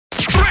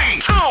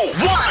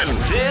1.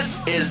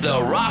 This is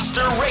the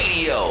Roster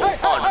Radio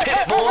on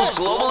Pitbull's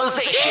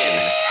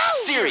Globalization,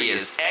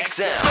 Sirius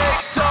XM.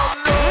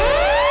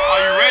 Are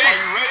you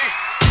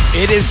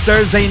ready? It is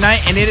Thursday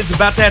night, and it is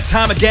about that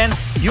time again.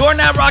 You are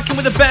now rocking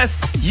with the best.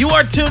 You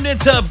are tuned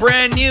into a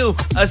brand new,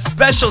 a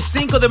special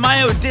Cinco de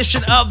Mayo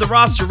edition of the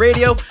Roster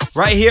Radio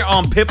right here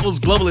on Pitbull's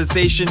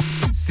Globalization,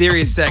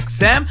 Sirius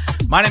XM.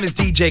 My name is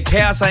DJ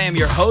Chaos. I am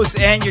your host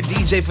and your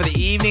DJ for the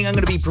evening. I'm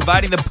going to be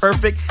providing the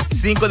perfect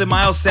Cinco de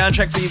Mayo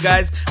soundtrack for you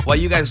guys while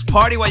you guys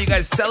party, while you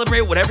guys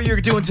celebrate, whatever you're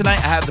doing tonight.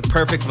 I have the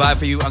perfect vibe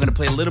for you. I'm going to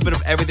play a little bit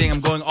of everything.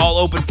 I'm going all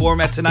open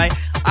format tonight.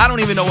 I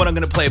don't even know what I'm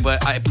going to play,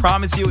 but I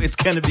promise you it's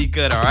going to be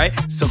good, all right?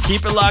 So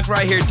keep it locked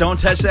right here. Don't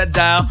touch that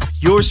dial.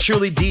 Yours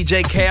truly,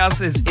 DJ Chaos,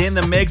 is in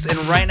the mix, and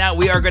right now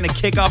we are going to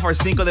kick off our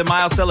Cinco de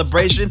Mayo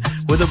celebration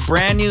with a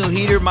brand new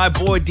heater. My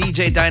boy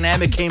DJ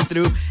Dynamic came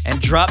through and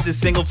dropped this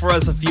single for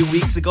us a few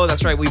weeks ago.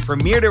 That's right, we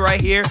premiered it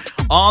right here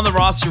on the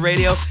Roster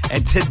Radio,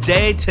 and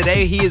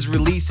today he is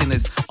releasing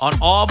this on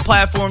all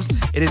platforms.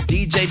 It is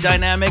DJ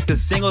Dynamic. The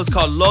single is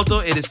called Loto.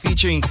 It is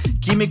featuring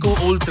Químico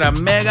Ultra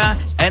Mega,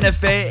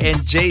 NFA,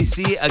 and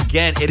JC.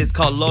 Again, it is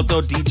called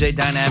Loto, DJ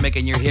Dynamic,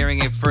 and you're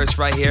hearing it first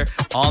right here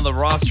on the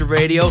Roster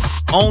Radio,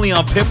 only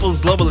on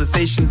Pitbull's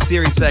Globalization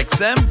Series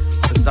XM.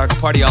 Let's start the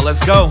party, y'all.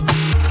 Let's go.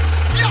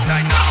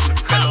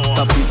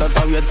 Tapita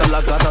está abierta,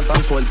 la gata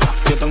tan suelta.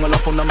 Yo tengo la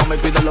funda, mami,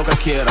 pide lo que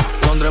quiera.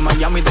 Londres,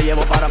 Miami, te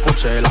llevo para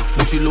Coachella.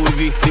 Gucci, Louis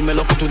V, dime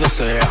lo que tú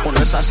deseas. Con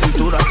esa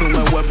cintura tú me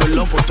vuelves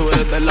loco. Tú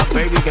eres de la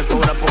baby que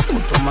cobra por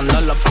foto.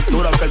 Mandar la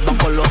factura que el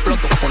banco lo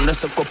explotó. Con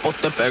ese copo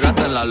te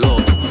pegaste en la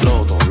loto.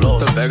 Loto,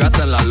 loto. Te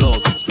pegaste en la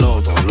loto.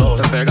 Loto,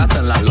 loto. Te pegaste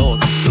en la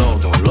loto.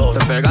 Loto, loto.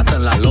 Te pegaste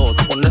en la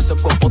loto. Con ese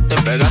copo te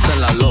pegaste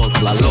en la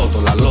loto. La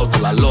loto, la loto,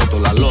 la loto,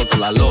 la loto,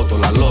 la loto,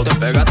 la loto. Te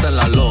pegaste en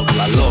la loto.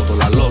 La loto,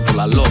 la loto,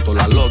 la loto,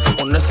 la loto.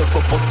 Con ese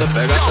copo te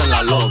pegaste en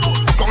la loto.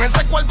 Con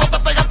ese cuerpo te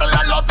pegaste en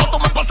la loto. Tú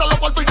me pasas los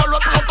cuartos y yo lo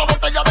exploto.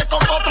 Botella de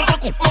coco,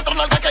 otra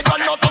nalga que yo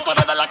anoto. Tú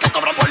eres de la que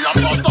cobran por la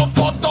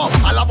foto.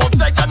 A la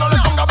botella no le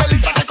ponga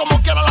velita, que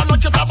como quiera la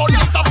noche está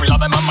bonita. Pila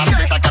de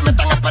mamacitas que me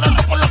están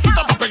esperando por la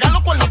cita. Para pegar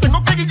los cuernos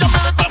tengo que guillarme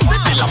de esta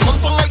cita. Y la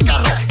monto en el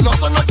carro, no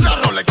son los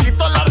charros. Le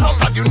quito la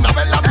ropa, de una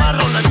vez la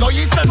amarro. Le doy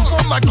y se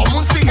fuma como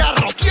un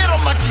cigarro. Quiero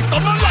maquito,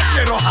 no la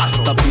quiero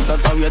jarro. Tapita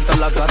está abierta,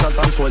 la gata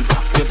tan suelta.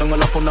 Yo tengo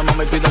la funda,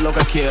 mami, pide lo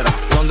que quiera.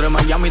 Londres,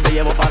 Miami, te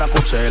llevo para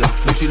Coachella.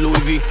 Gucci,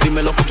 Louis V,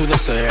 dime lo que tú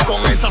deseas.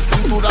 Con esa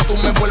cintura tú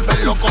me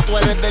vuelves loco. Tú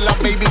eres de la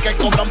baby que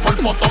cobran por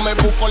foto. Me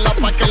busco la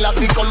pa' que la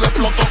disco lo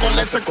exploto. Con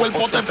ese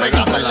cuerpo te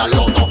pegaste en la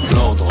loto.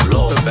 Loto,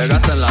 loto. Te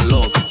pegaste en la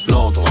loto.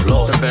 Loto,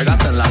 loto. Te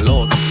pegaste en la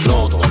loto.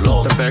 Loto,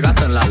 loto. Te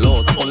pegaste en la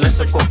loto. Con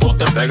ese cuerpo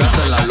te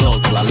pegaste en la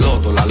loto. La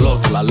loto, la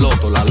loto, la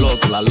loto, la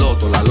loto, la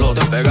loto, la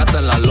loto. Te pegaste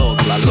en la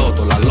loto. La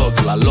loto, la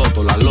loto, la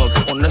loto, la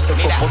loto. Con ese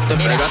cuerpo te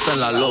pegaste en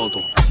la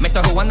loto. Me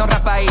estoy jugando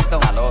rapadito.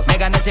 Me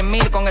gané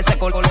 100,000 con ese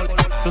culo.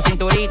 Tu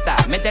cinturita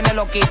me tiene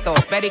loquito.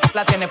 Peric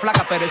la tiene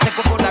flaca, pero ese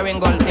culo está bien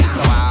gordito.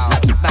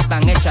 Las tetas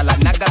están hechas, las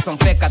nalgas son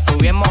fecas. Tu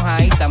bien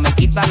mojadita, me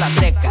quita la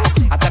seca.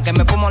 Hasta que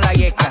me fumo la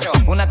yeca.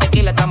 Una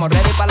tequila, estamos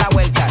ready para la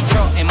vuelta.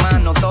 Yo en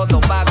mano, todo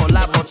pago.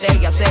 La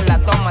botella se la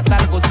toma hasta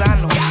el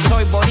gusano.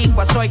 Soy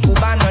boricua, soy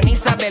cubano. En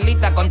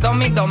Isabelita con todos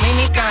mis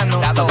dominicanos.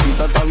 La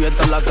tapita está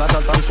abierta, la gata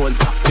tan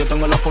suelta. Yo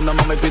tengo la funda,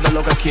 mami, pide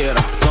lo que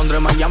quiera.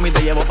 Londres, Miami,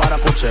 te llevo para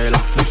Coachella.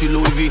 Gucci,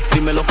 Louis V,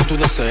 dime lo que tú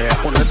deseas.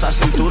 Con esa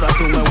cintura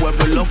tú me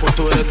vuelves loco.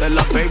 Tú eres de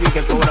la baby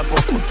que cobra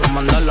por foto.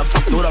 Mandar la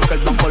factura que el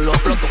banco lo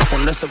explotó.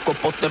 Con ese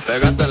copo te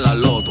pegaste en la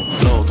loto.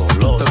 Loto,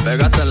 loto. Te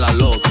pegaste en la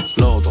loto.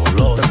 Loto,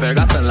 loto. Te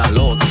pegaste en la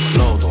loto.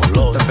 Loto,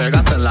 loto. Te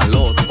pegaste en la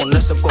loto. Con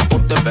ese copo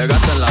te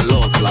pegaste en la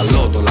loto. La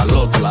loto, la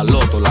loto, la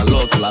loto, la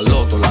loto, la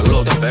loto, la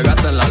loto. Te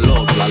pegaste en la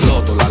loto. La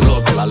loto, la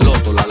loto, la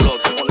loto, la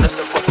loto. Con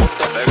ese copo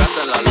te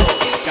pegaste en la loto.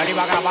 Yo le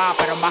iba a grabar,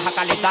 pero en baja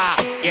calidad.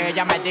 Y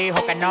ella me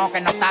dijo que no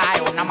está.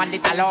 Es una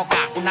maldita loca,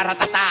 una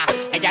ratatá.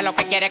 Ella lo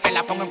que quiere es que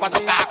la ponga en 4K.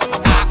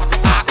 4K,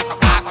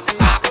 4K,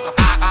 4K,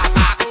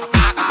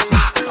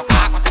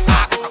 4K,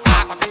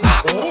 4K.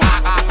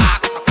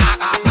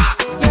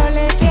 Yo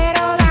le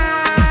quiero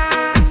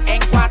dar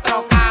En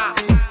 4K.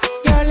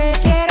 Yo le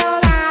quiero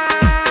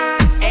dar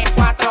En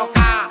 4K.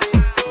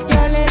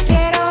 Yo le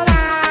quiero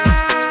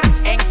dar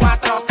En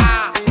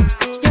 4K.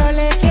 Yo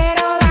le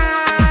quiero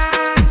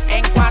dar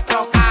En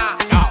 4K.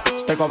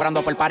 Estoy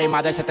cobrando por party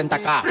más de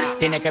 70K.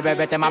 Tienes que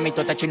beberte, mami,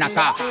 tú te china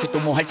acá. Si tu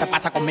mujer se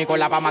pasa conmigo,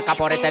 la vamos acá.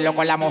 Por este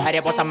loco, las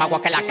mujeres botan más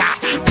agua que la K.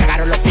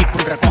 Llegaron los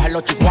pitbull, recogen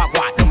los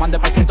chihuahuas. Yo mandé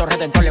para el Cristo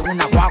Redentor en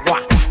una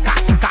guagua.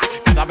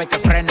 Cada vez que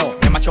freno,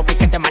 demasiado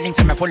piquete, manín,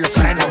 se me fue los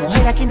frenos. Las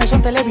mujeres aquí no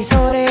son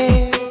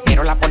televisores,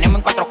 Pero la ponemos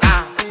en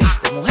 4K.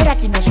 las mujeres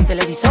aquí no son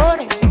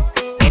televisores.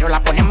 Pero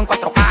la ponemos en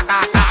 4K.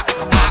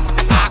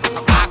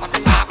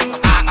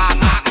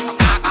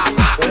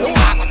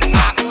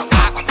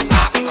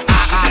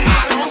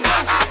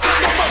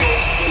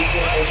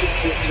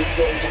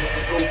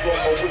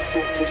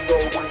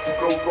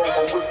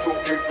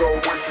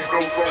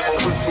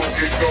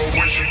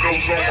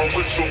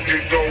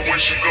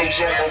 she goes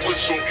on my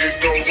whistle, it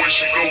go. When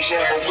she goes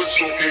on my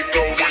whistle, it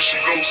go. When she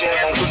goes on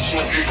my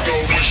whistle, it go.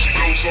 When she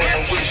goes on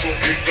my whistle,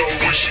 it go.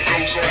 When she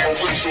goes on my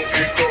whistle,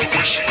 it go.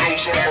 When she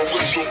goes on my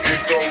whistle,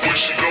 it go. When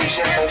she goes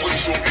on my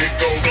whistle, it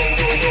go.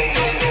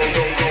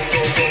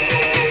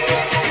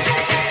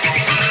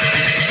 Go, go,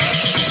 go,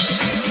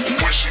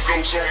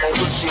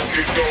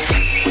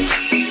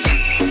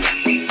 go,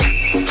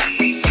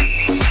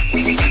 go, go,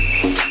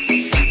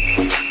 go, go, go,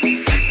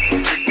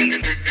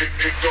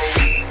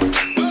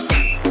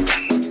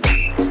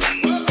 go,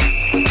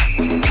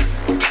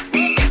 go.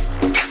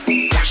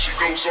 When she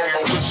goes on my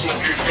whistle, it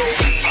go.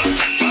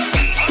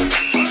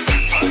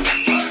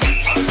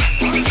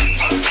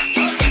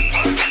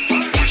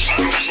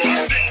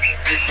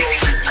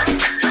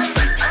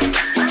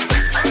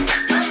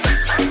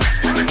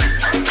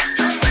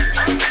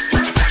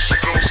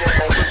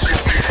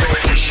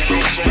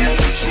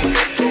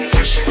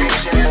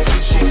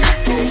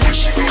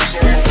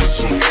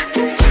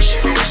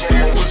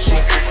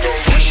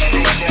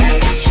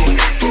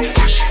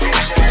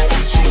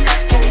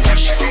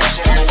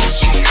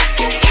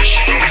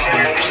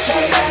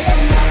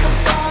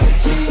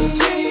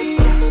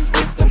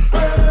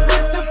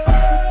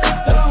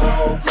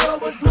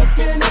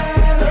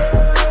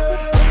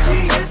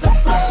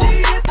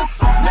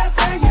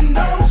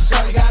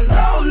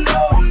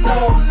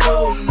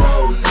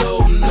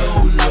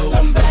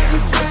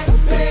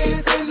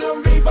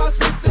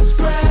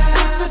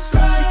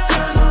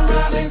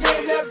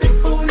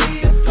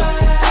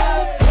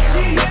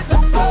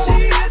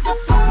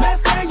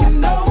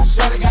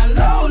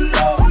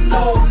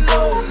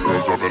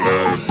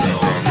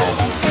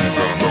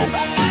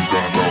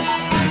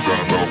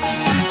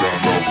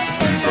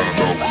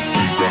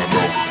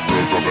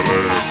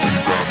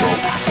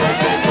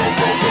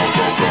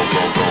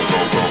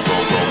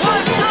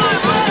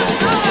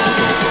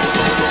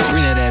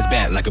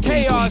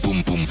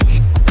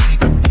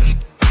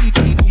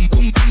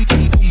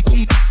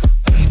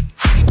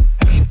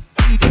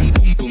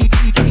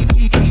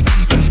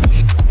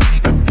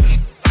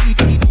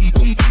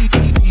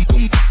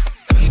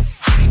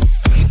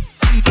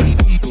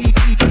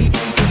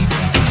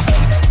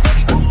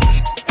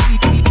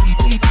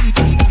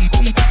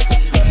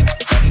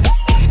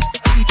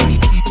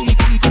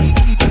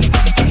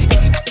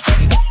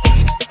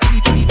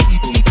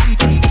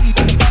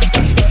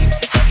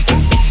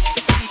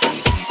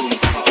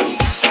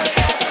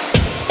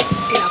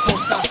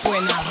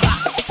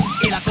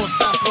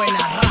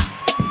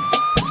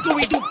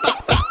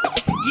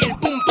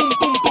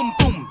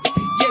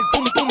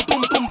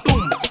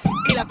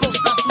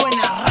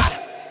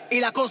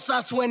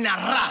 Suena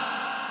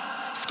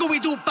ra,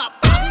 Scooby-Doo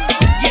papá,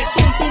 y el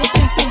pum pum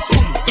pum pum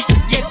pum,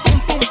 y el pum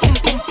pum pum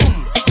pum pum,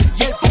 y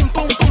el pum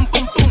pum pum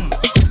pum pum,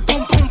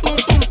 pum pum pum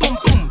pum pum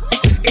pum,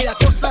 y la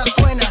cosa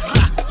suena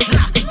ra,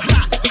 ra,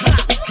 ra, ra,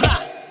 ra,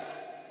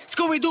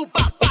 Scooby-Doo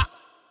papá,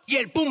 y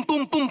el pum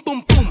pum pum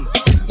pum pum,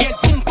 y el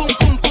pum pum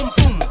pum pum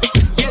pum,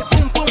 y el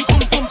pum pum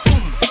pum pum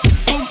pum,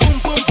 pum pum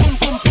pum pum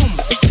pum pum,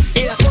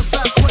 y la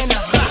cosa suena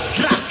ra,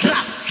 ra, ra,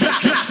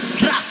 ra, ra,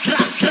 ra, ra,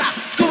 ra,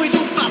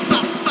 Scooby-Doo papá.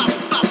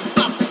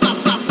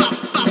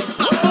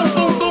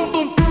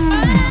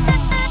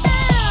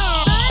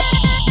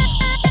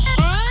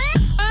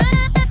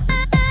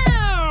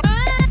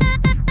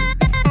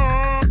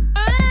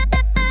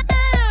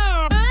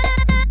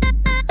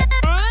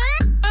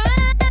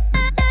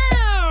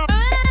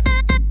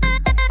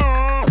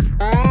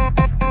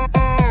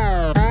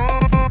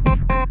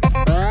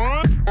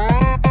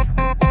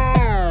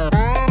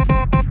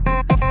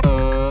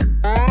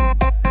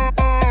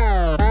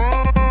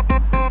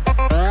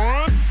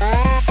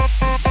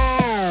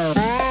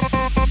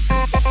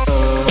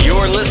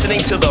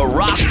 To the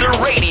Roster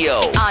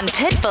Radio on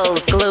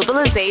Pitbull's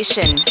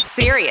Globalization,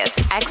 Sirius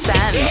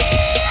XM.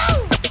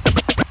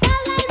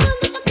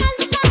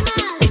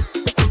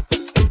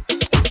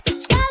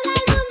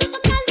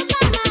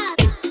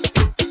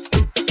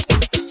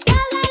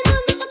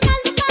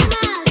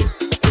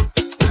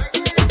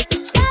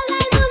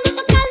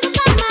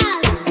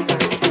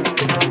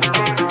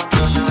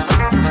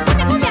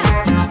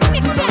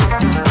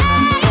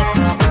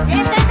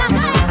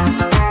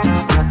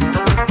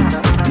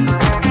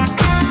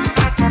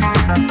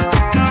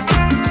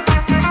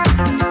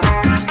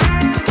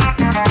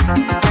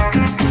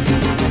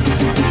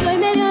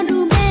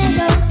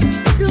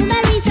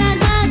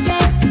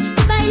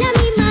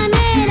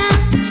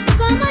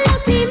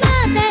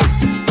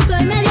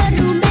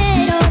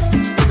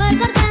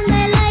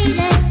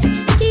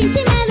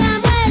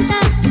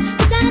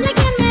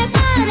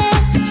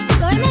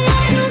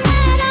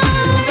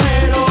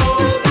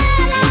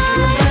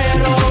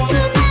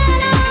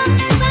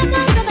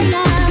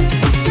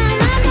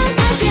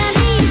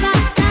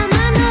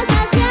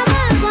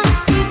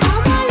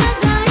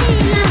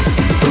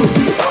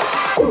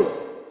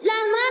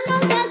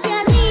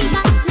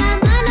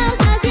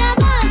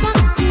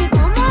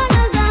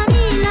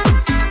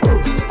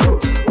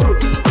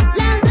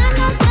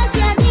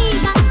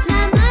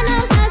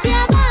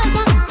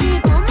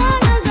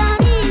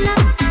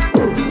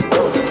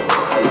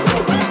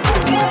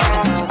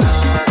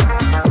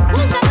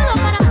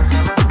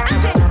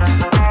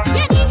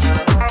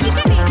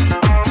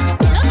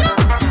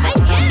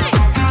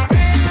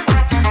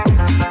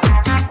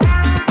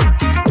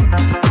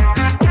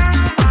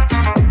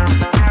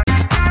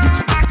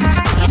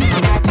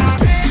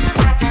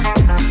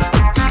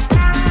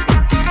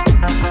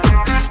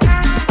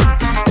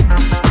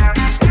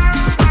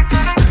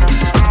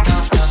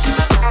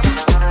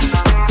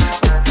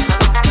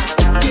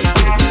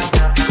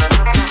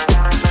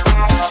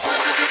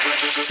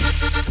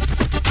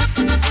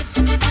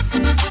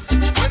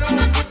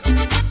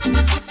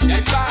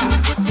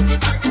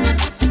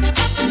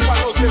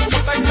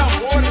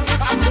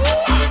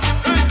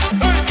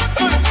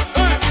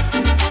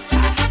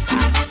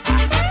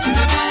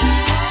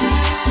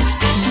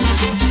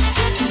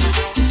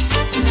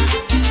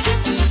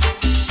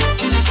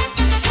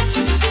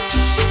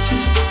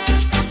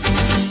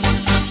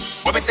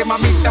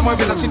 Muévete mamita,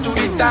 mueve la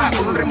cinturita,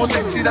 con un ritmo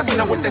sexy date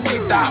una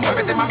vueltecita.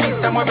 Muévete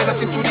mamita, mueve la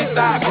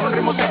cinturita, con un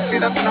ritmo sexy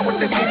date una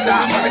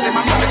vueltecita. Muévete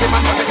mamá, muévete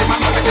mamá, muévete mamá,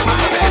 muévete mamá,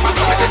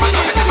 muévete mamá,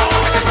 muévete mamá,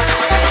 muévete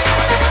mamá,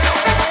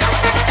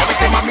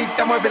 muévete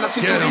mamita, mueve la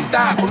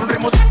cinturita, con un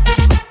ritmo.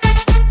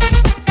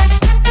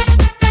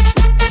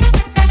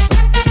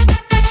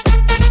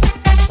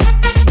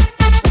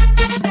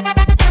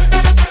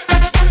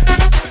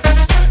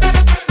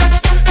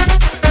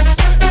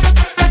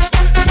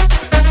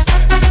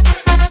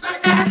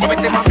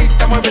 Muévete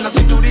mamita, mueve la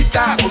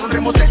cinturita, con un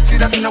ritmo sexy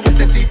date una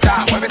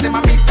vueltecita. Muévete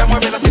mamita,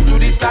 mueve la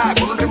cinturita,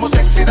 con un ritmo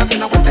sexy date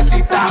una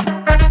vueltecita.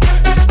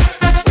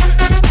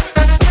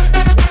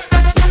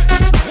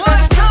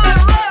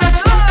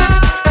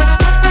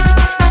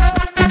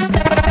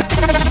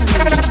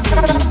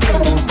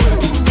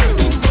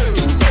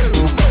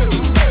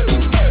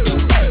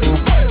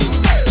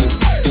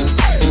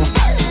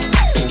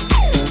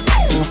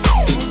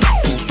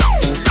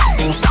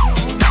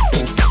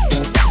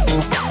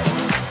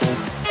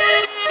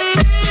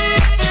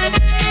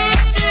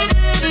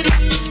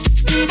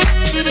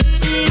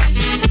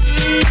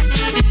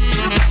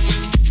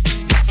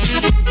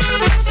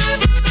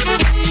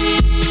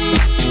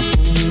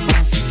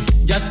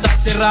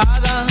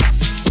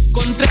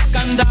 Con 3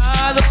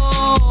 candados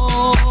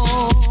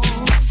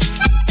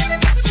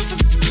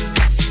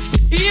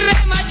y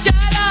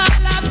remachada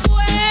la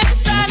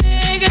puerta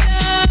negra,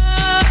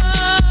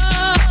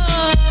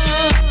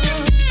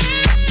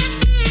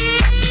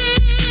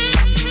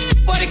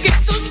 porque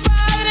tus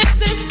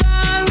padres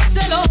están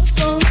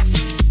celosos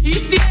y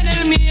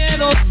tienen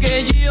miedo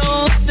que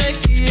yo te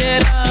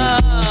quiera.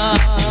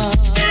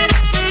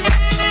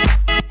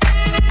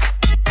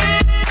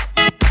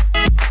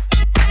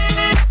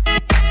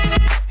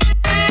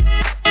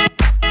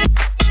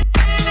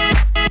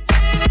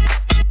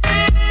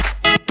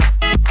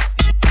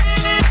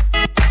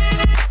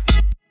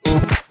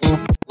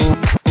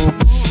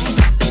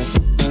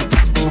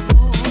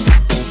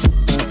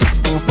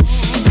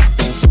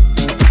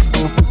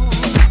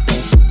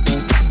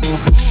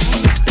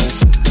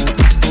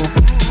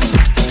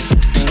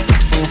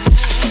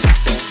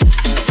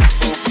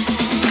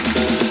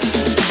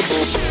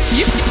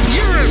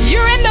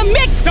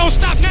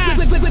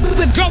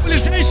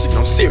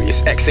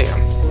 Sirius XM.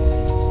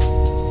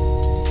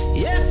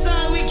 Yes,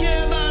 all we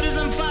care about is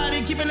I'm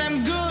party, keeping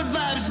them good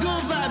vibes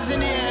in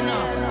the air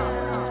now.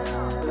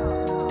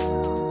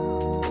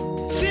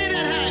 Feel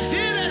that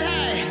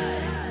high.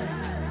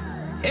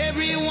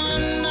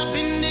 Everyone up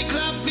in the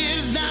club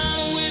is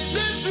down with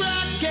this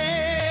rocket.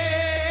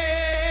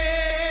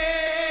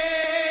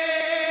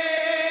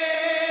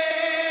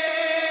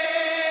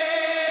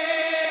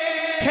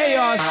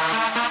 Chaos.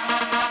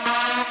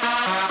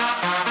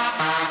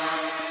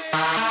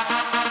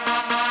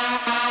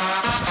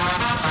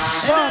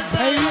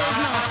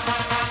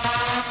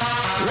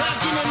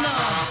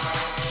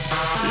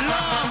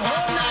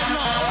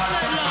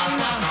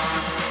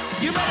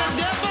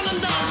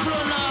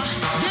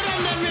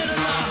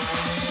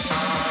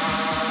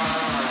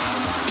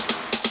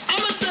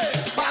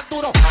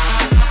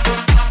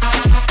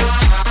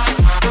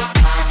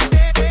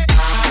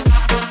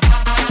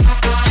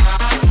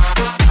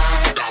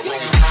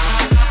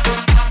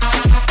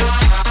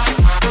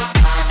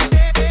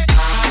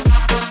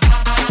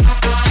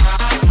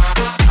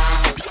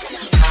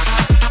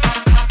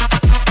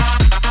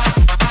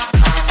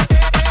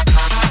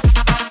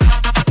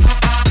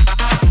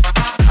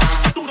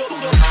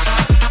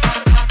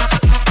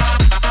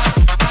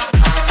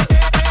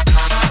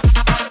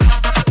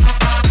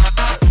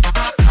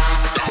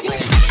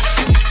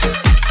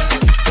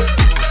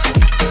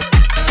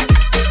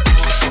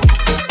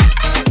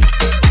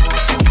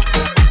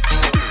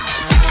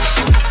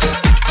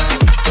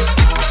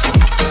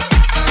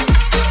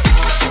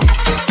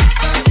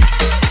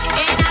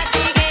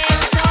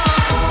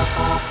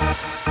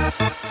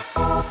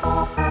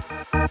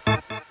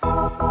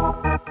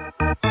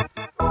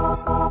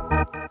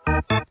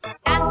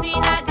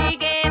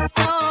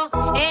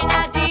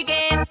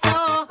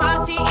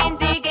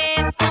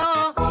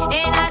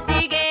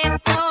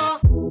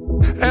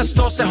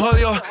 Se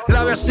jodió,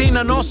 la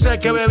vecina no sé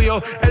qué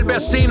bebió, el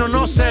vecino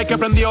no sé qué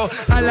prendió,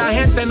 a la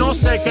gente no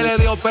sé qué le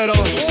dio, pero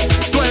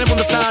todo el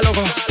mundo está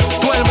loco,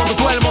 todo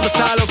el mundo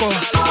está loco,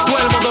 todo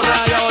el mundo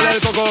rayado del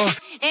coco.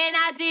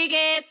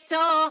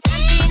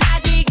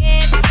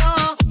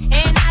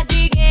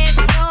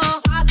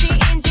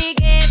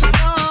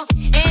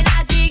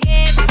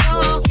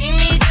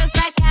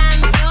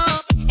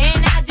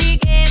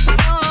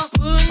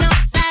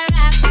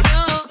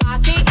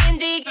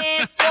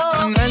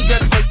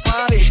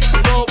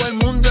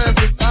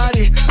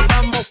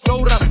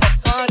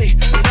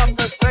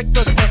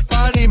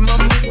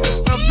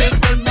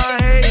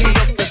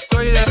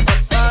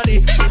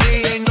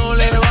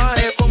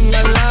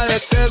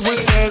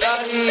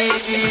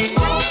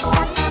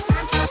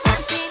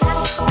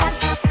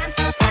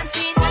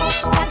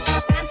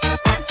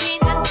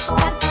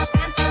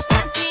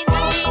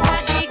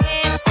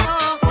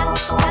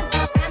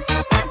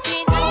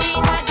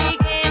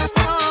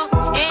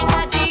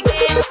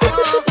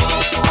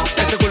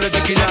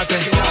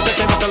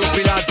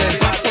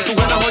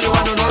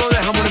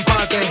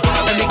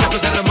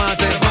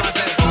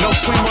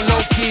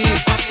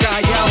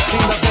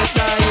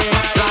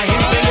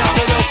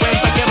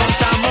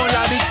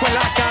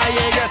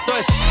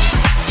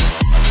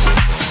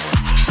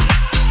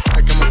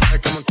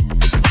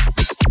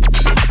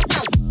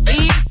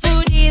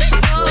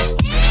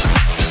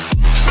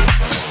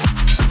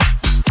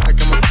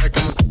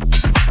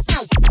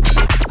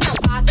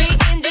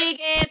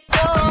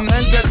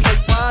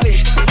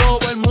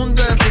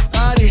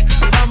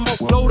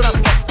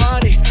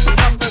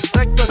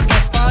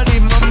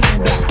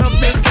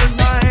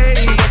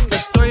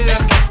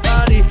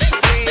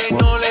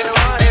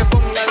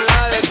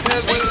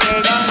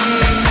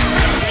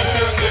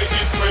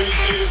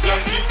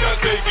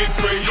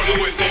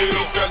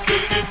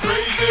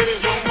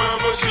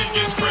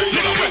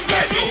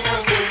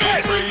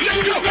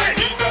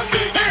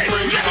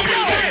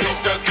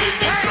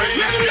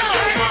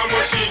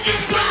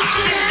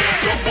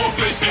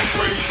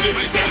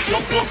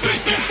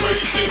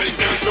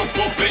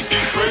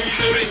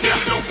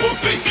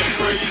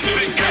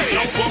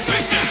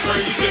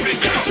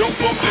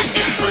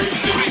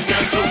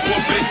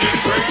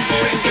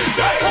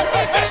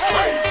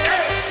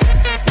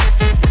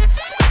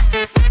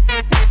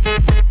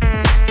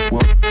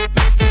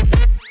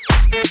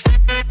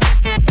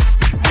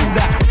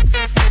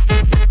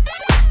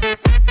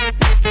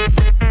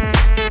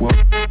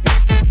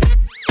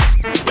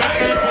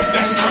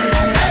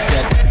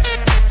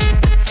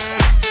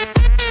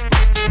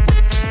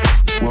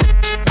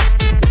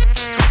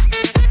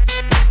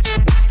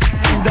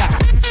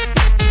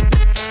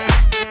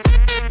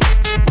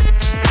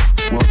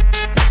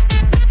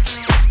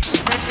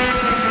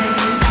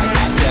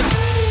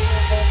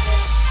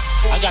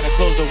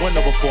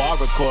 window before I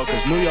record,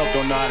 cause New York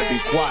don't know how to be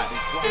quiet.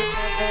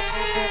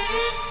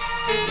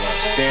 Yeah,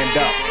 stand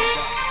up.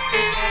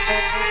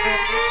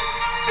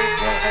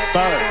 Yeah,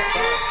 third.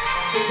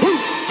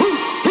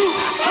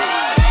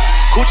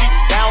 Gucci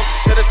down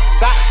to the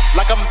socks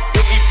like I'm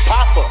Biggie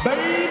Popper.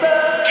 Baby.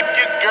 Keep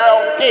your girl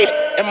head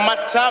in my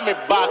Tommy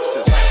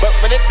boxes. But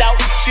when it out,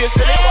 she a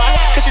silly boy.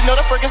 Cause she know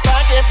the freaking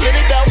style getting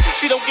plenty dough.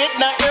 She don't get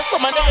nothing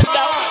from my nigga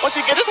dough. All she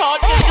get is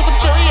hard dick and some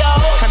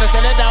Cheerios. Kinda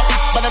send it out,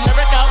 but I'm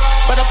never out.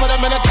 But I put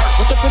them in the dirt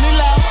with the penny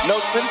low.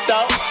 No tint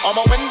out on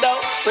my window.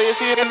 So you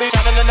see it in the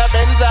shining in the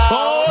Benz out.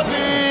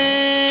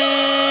 Holy.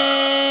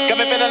 Got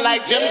me feeling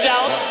like Jim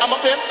Jones. I'm a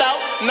pimp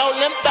out, no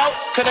limp out.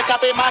 Could've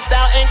copied my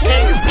style and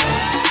king.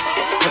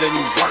 Put in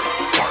work,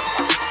 work.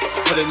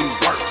 Put in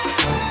work.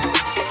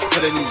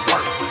 Put in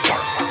work,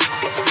 work.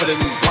 Put in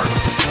work.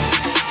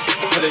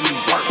 Put in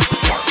work,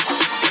 work.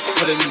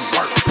 Put in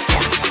work,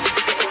 work.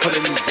 Put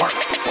in work,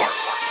 work.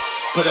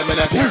 Put them in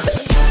that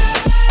dirt.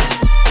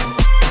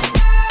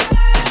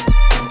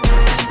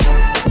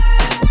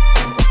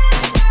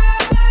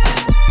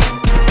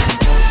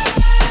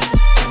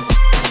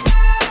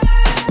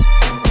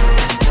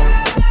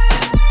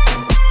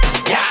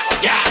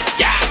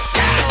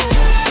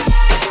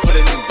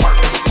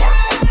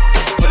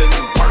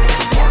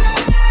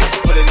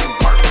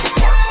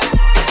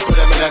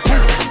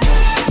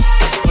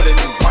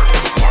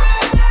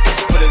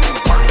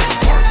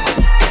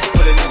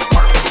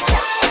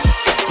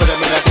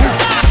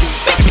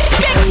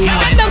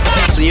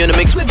 You're in the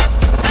mix with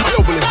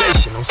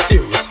Globalization on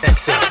Sirius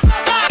XM.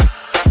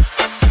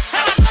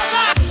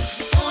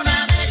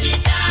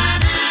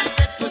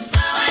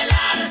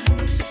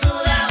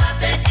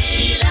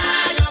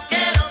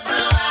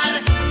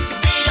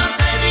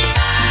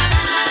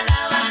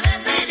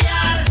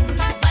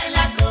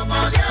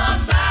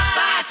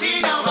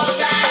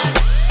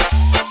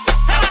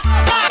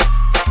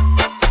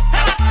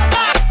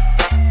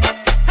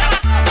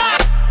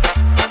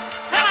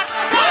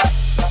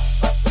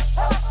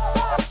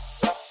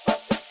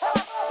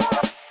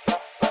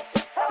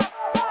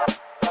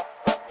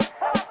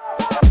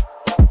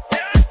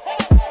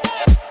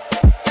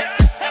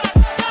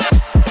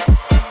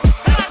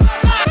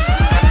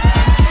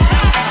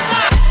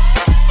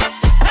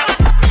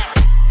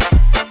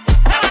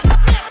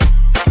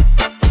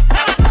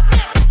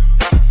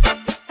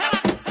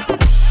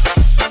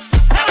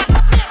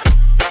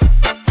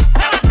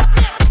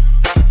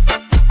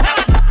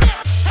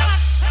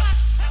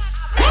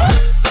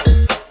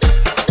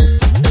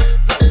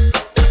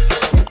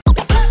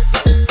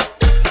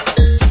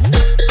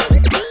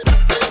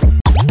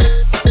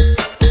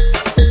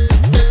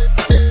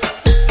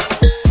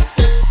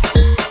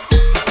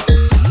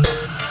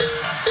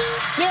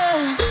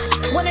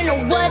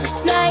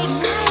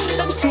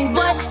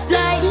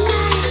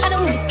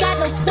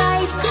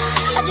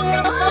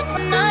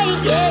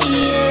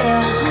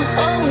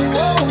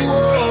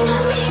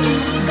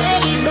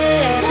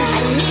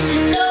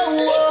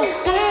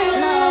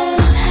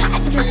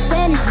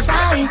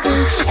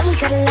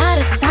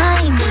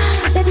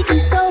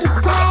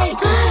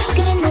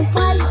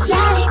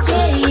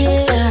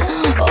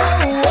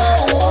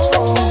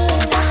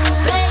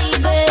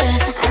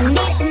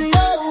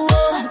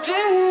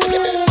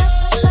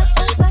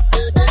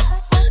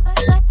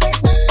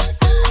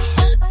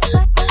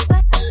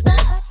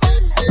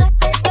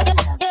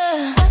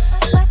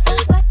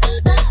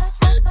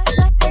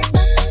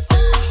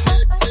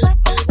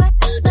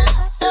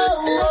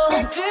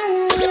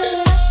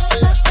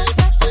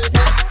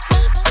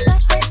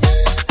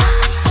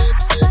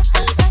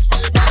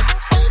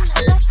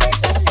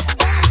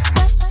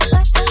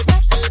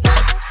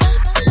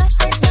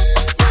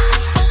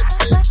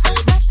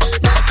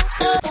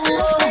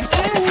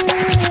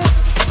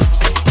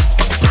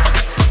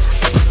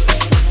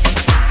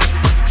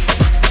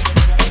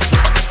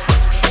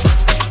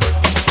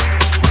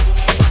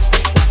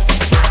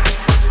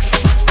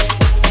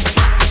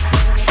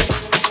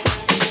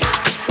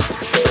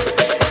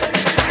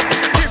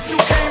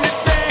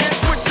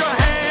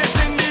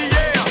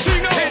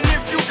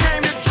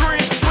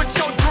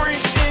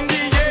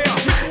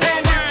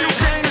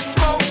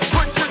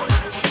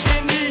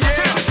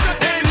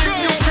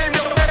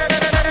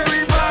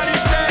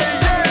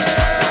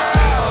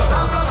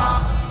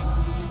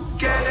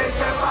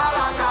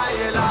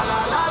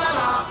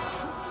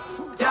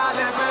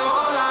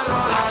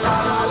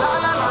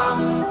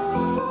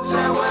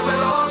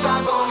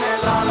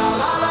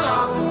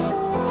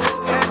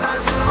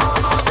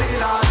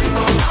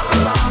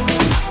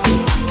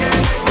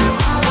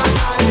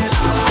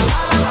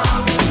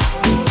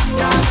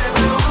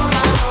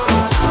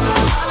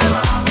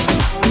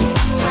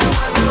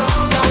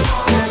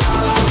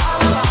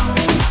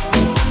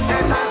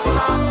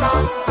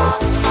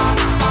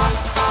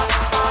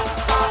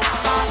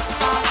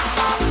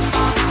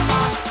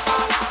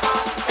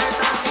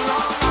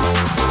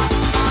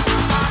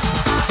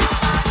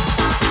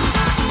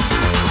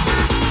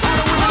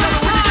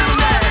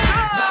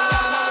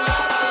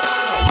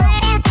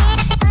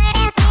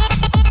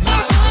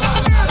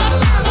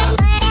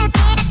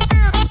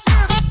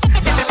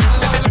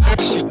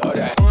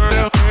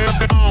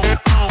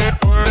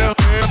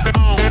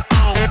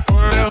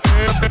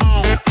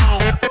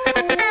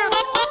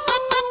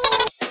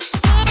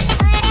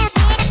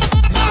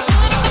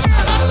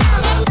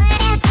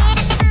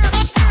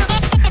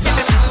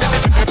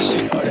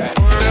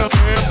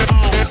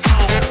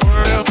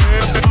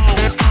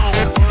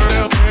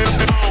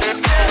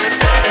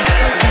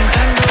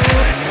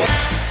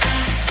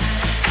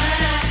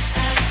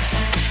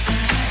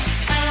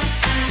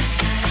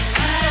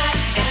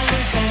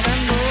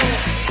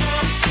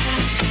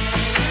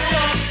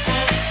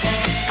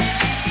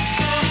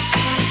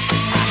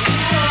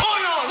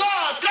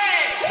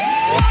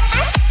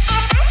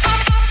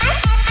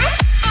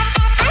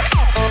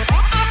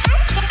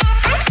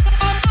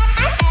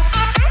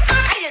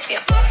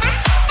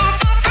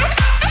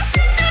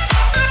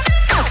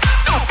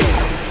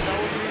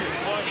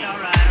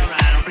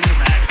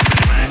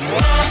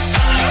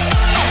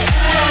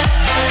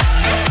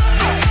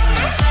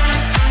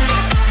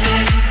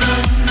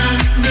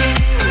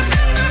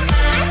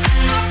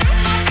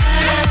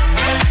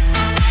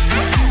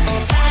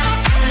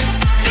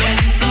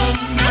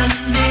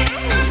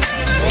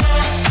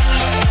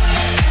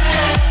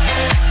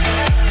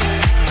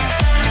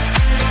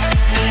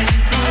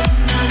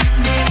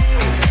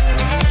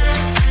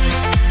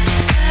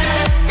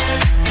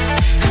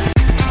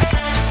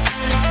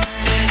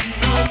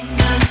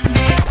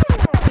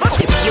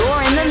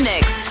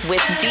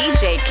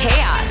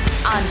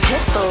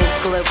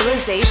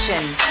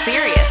 Globalization,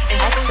 Sirius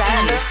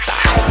XM.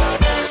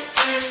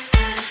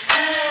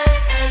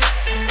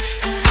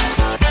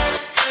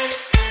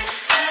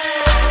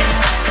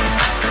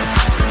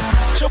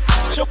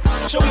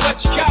 Show me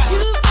what you got.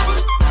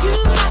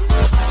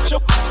 Show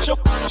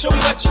me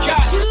what you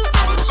got.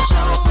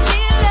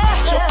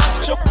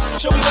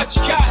 Show me what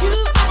you got.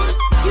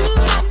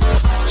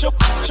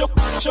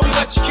 Show me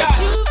what you got.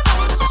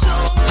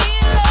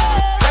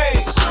 Hey,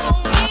 hey,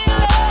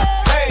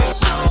 hey, hey.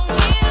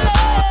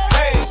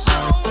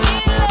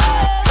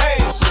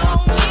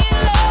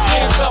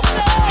 Hands up,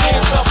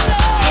 hands up,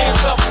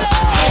 hands up,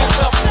 hands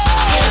up,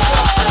 hands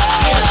up,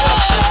 hands up.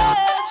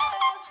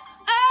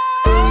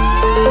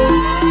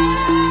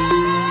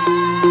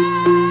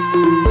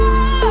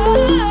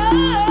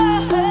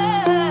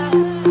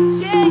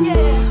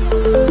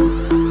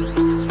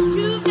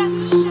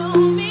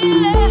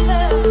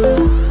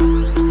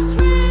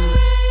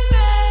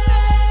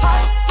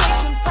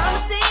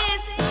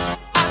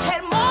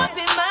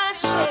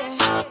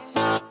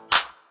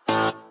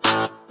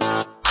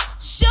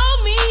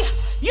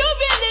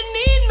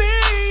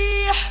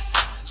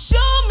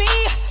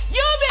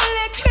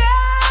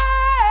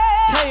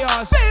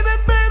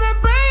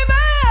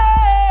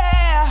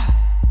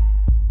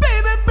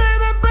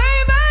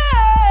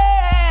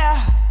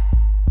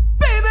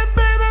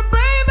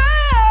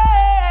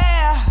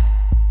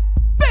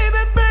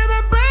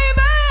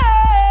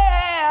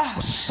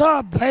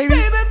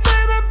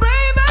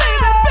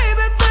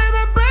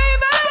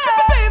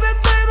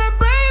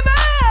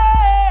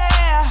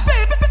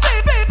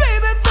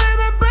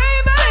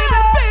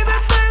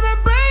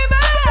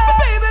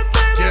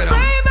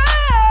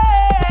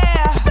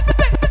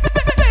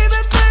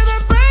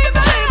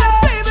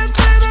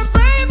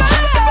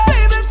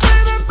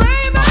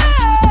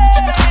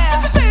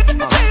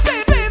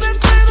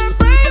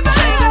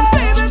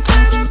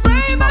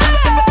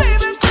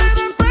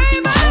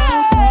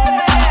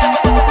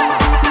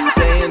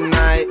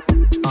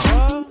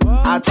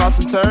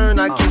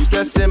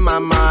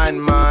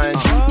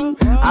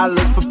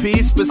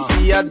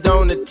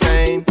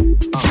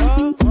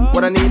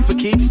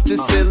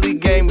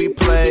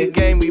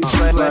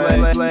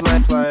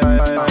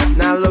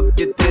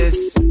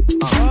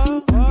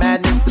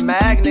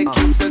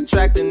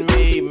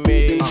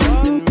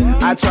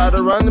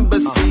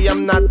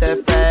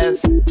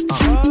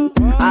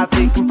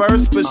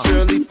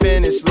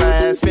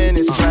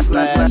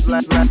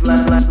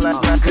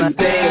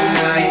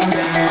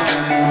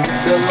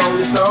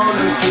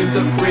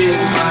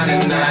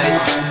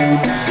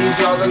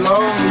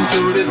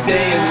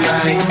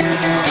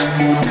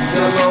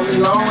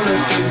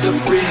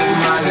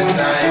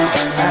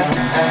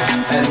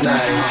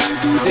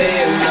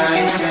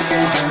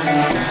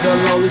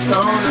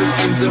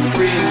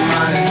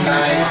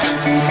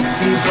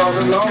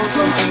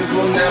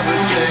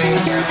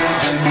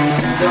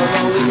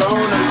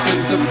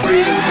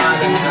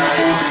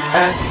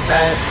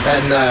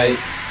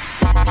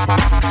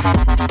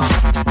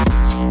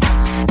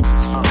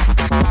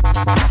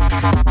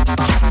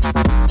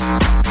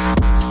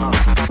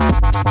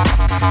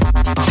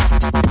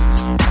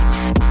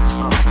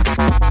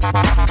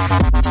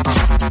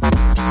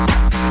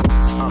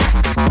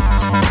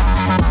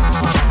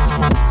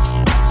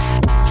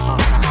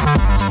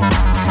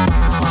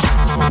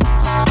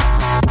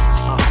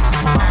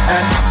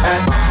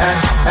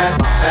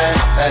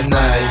 At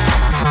night.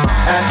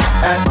 At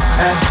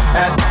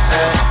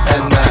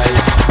night.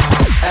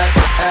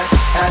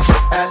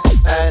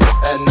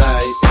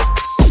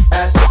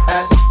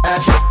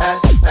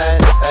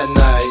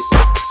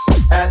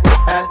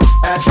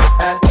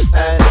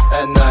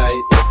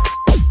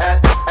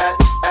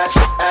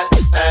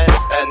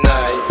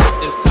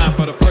 It's time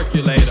for the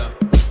percolator.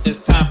 It's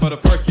time for the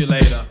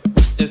percolator.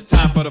 It's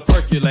time for the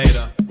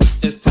percolator.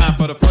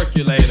 For the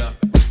percolator.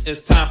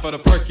 It's time for the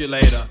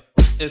percolator.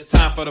 It's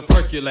time for the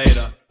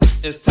percolator.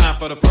 It's time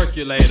for the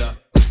percolator.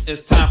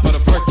 It's time for the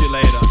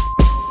percolator.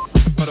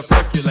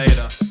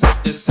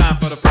 It's time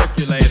for the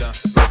percolator.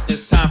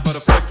 It's time for the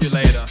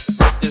percolator.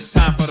 It's time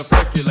for the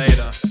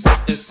percolator.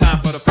 It's time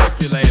for the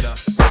percolator.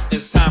 It's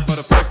time for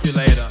the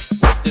percolator.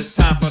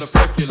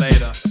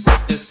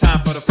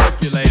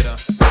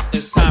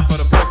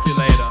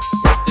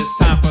 It's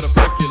time for the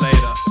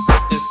percolator.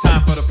 It's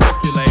time for the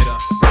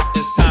percolator. It's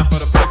time for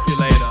the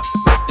percolator.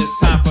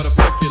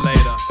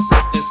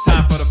 It's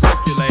time for the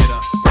percolator.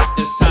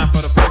 It's time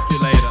for the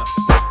percolator.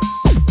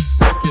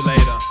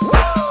 Percolator.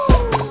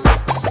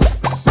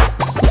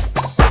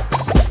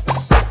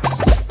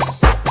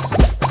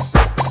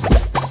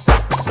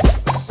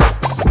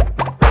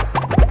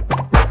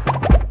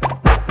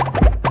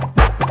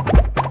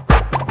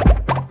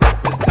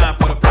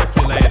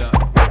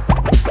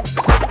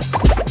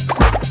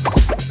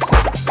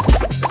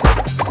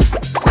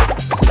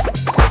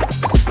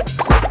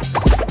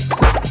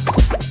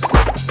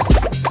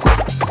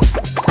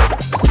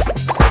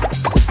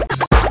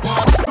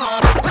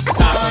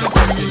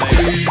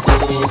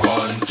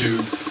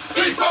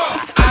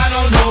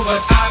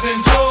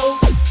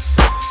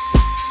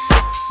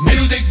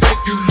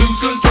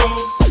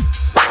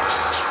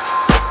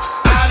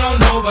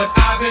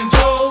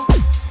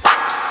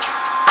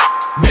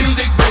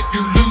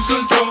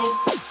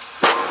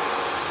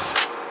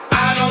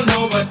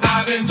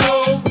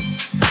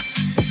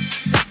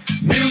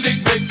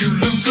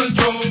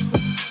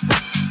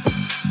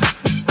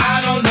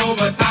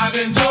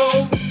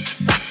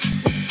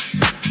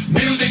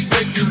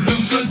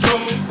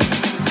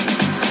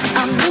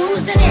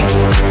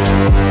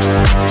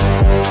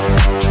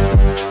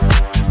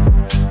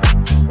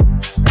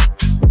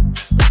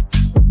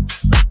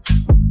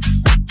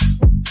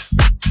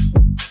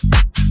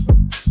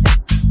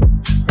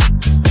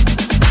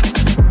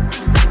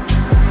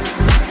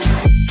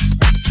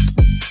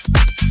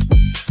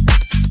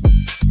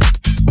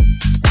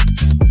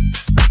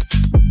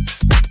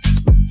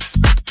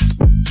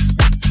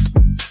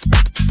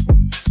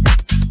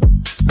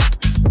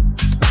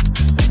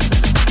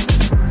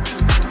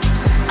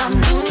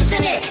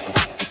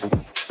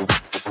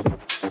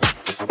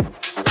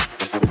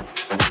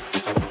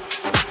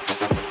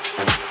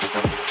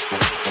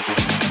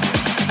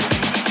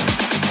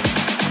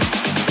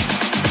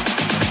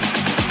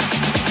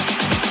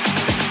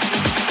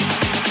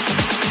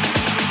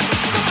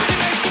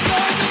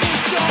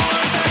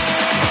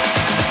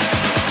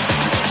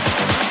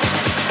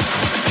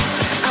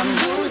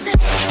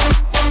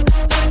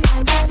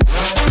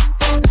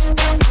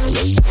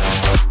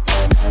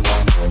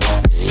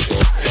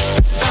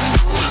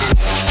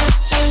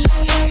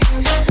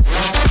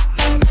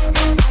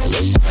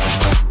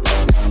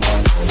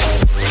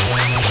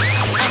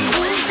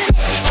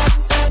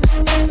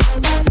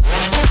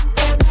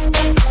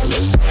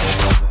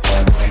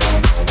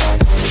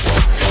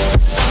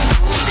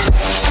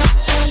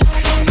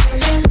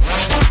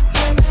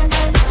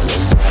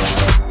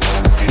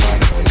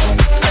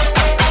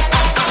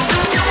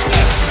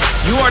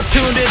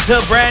 tuned in to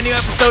a brand new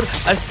episode,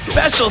 a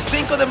special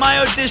Cinco de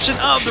Mayo edition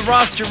of the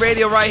Roster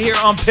Radio right here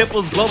on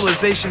Pitbull's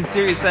Globalization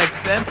Sirius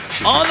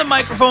XM. On the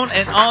microphone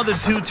and on the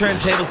two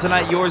turntables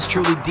tonight, yours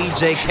truly,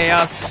 DJ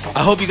Chaos. I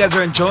hope you guys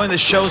are enjoying the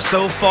show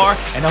so far,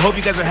 and I hope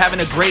you guys are having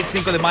a great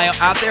Cinco de Mayo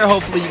out there.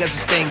 Hopefully you guys are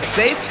staying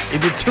safe.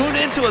 If you're tuned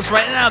into us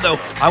right now, though,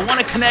 I want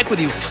to connect with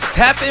you.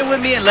 Tap in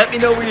with me and let me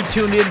know where you're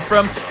tuned in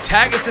from.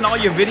 Tag us in all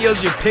your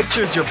videos, your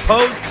pictures, your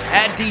posts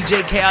at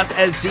DJ Chaos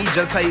SD,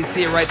 just how you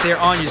see it right there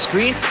on your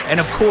screen. And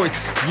of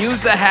course,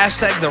 use the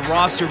hashtag The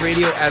Roster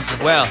Radio as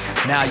well.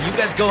 Now, you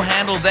guys go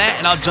handle that,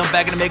 and I'll jump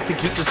back in the mix and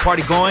keep this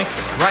party going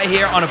right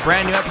here on a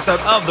brand new episode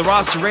of The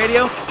Roster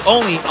Radio,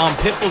 only on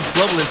Pitbull's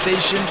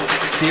Globalization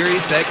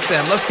Sirius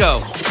XM. Let's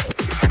go.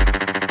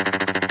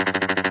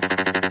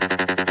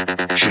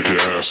 Shake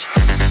your ass.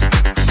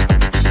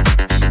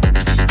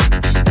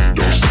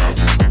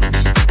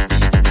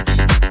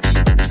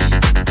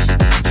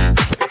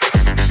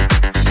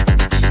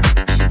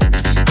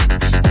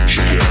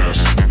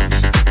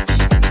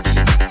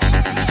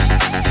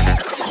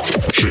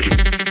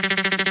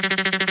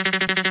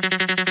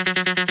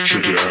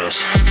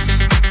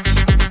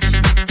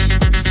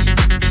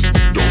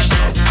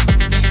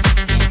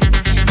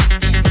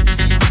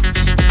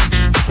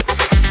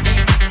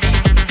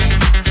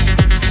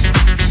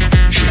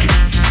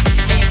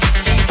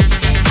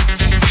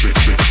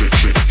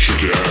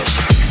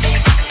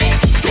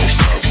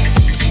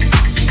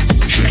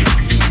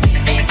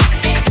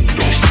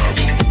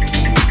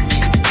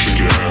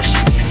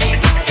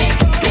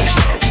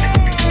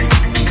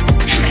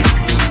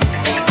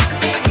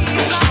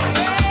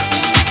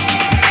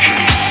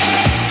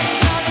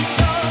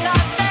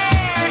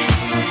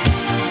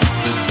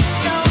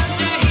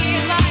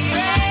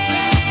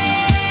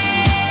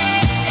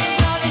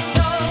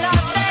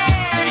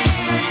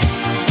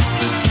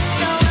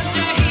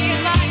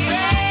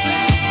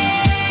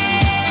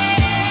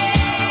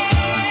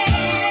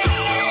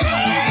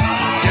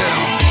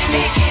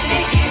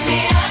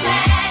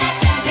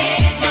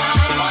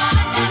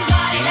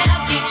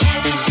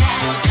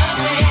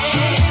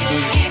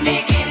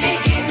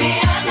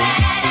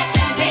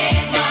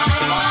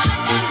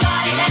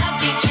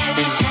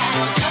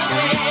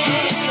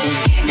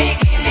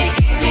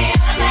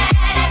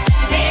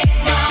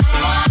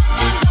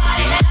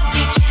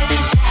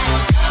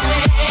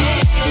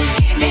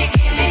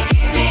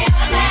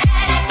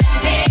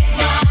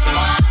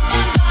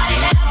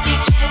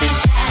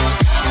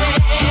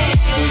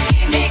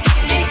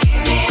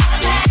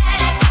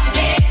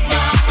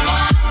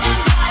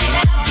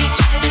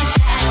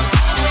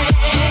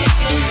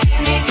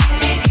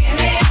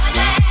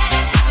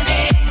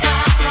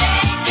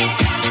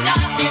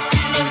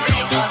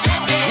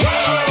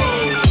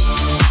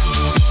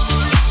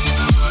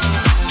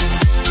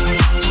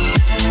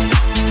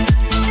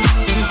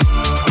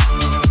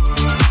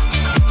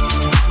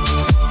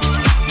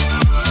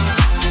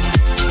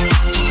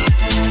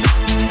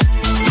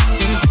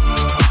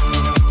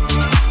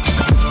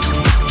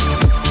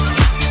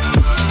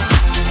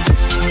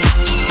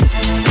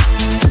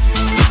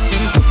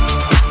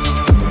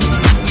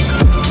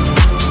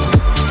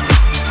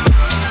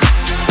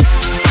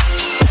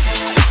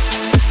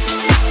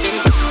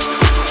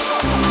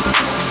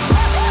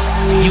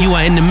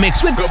 In the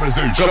mix with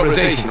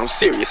Globalization on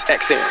Sirius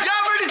XM. Y'all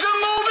ready to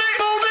move it?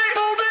 Move it,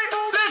 move it.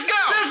 Let's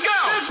go, let's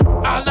go.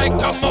 I like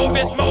to move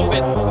it, move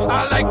it.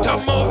 I like to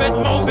move it,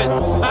 move it.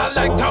 I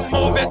like to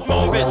move it,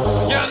 move it.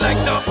 You like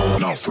to.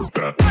 Not for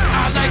that.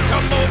 I like to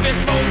move it,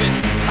 move it.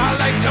 I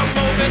like to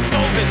move it,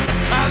 move it.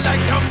 I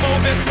like to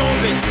move it,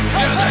 move it.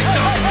 You like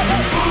to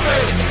move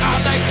it. I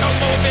like to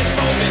move it,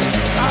 move it.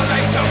 I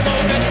like to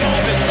move it,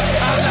 move it.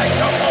 I like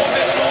to move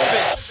it, move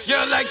it. You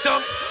like to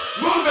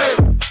move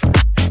it.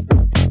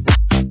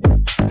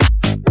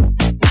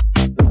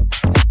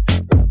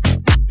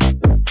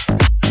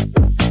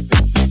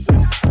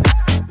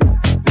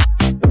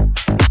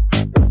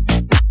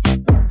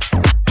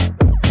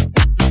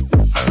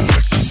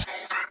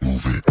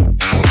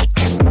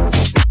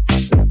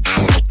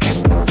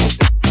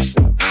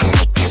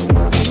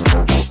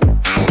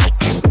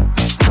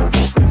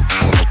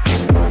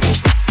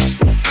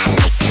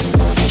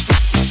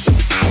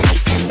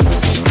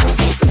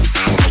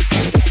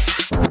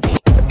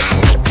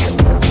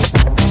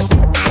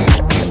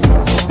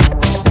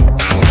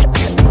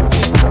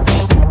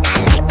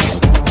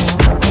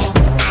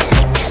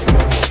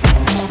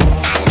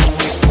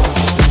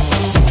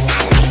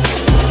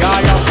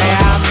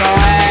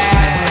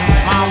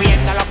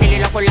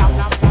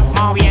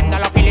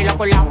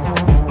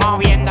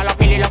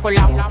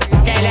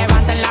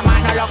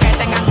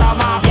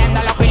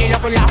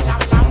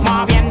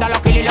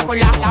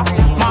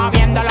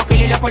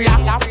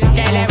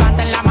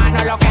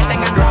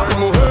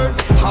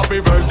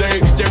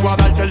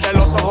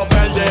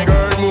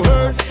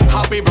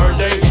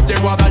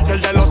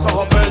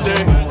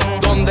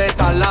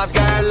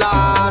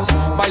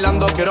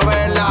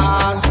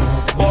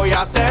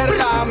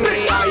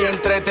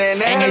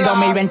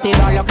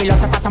 22, los kilos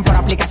se pasan por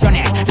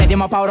aplicaciones. Le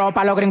dimos pa'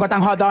 Europa, los gringos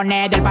tan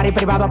jodones. Del party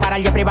privado para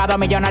el jet privado,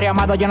 millonario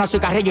amado. Yo no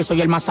soy Carrillo y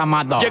soy el más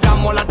amado.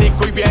 Llegamos a la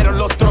disco y vieron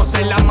los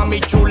troces. La mami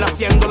chula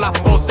haciendo las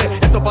poses.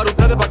 Esto para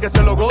ustedes, para que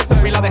se lo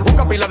gocen. Pila de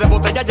juca, pila de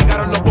botella,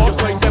 llegaron los bosses.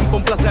 Yo soy tiempo,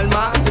 un placer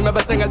más. Si me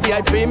ves en el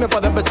VIP, me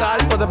puedes besar.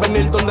 Puedes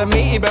venir donde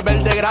mí y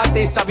beber de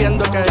gratis,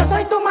 sabiendo que yo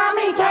soy tu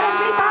mami, tú eres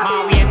mi papi.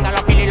 Moviendo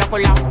los kilos y los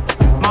culados.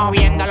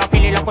 Moviendo los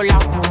kilos y los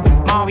culados.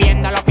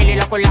 Moviendo los kilos y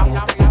los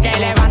culados. Que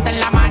levanten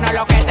la mano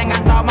los que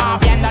tengan todo.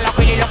 Moviendo los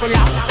kilos y los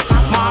culados.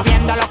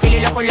 Moviendo los kilos y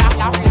los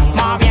culados.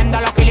 Moviendo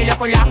los kilos y los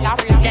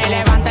culados. Que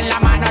levanten la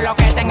mano los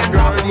que tengan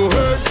todo. Girl,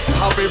 mujer,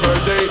 happy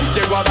birthday.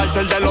 Llego a darte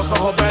el de los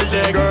ojos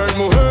verdes. Girl,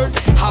 mujer,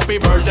 happy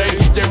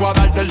birthday. Llego a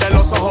darte el de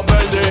los ojos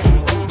verdes.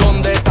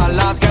 ¿Dónde están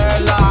las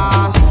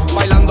girlas?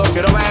 Bailando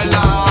quiero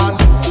verlas.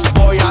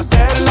 Voy a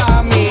hacer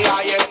la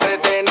mía y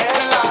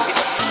entretenerlas.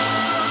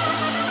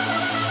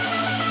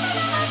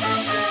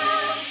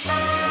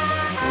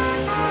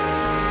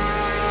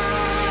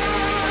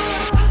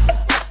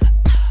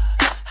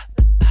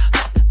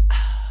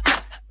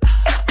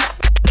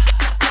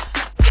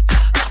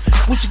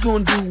 What you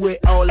gonna do with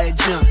all that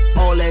junk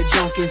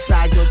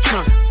inside your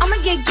trunk? I'ma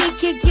get you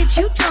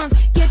drunk,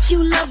 get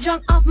you love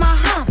drunk off my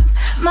hump,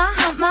 my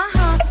hump, my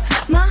hump,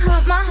 my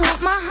hump, my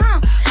hump, my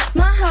hump,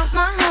 my hump,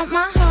 my hump,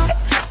 my hump,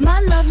 my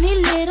lovely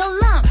little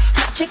lumps.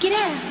 Check it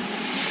out.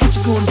 What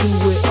you gonna do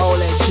with all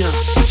that junk?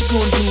 What you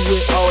gonna do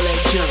with all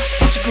that junk?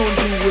 What you gonna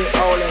do with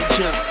all that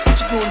junk? What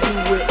you gonna do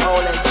with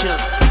all that junk?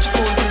 What you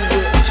gonna do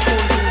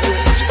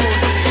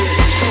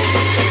with?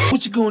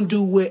 What you gonna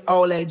do with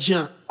all that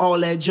junk? All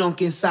that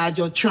junk inside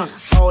your trunk.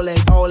 All that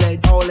junk.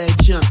 All that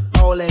junk.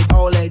 All that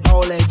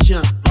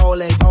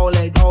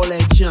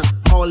junk.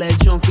 All that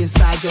junk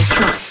inside your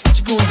trunk. What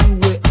you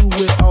gonna do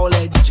with all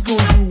that? What you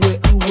gonna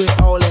do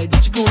with all that?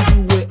 What you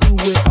gonna do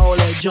with all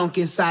that junk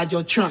inside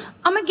your trunk?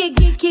 I'ma get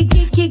you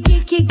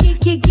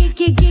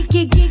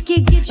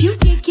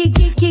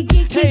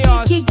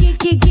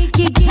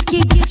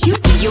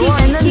You're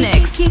in the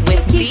mix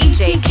with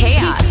DJ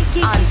Chaos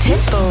on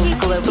Pitbull's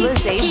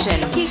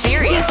Globalization,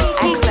 Sirius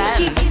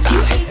XM.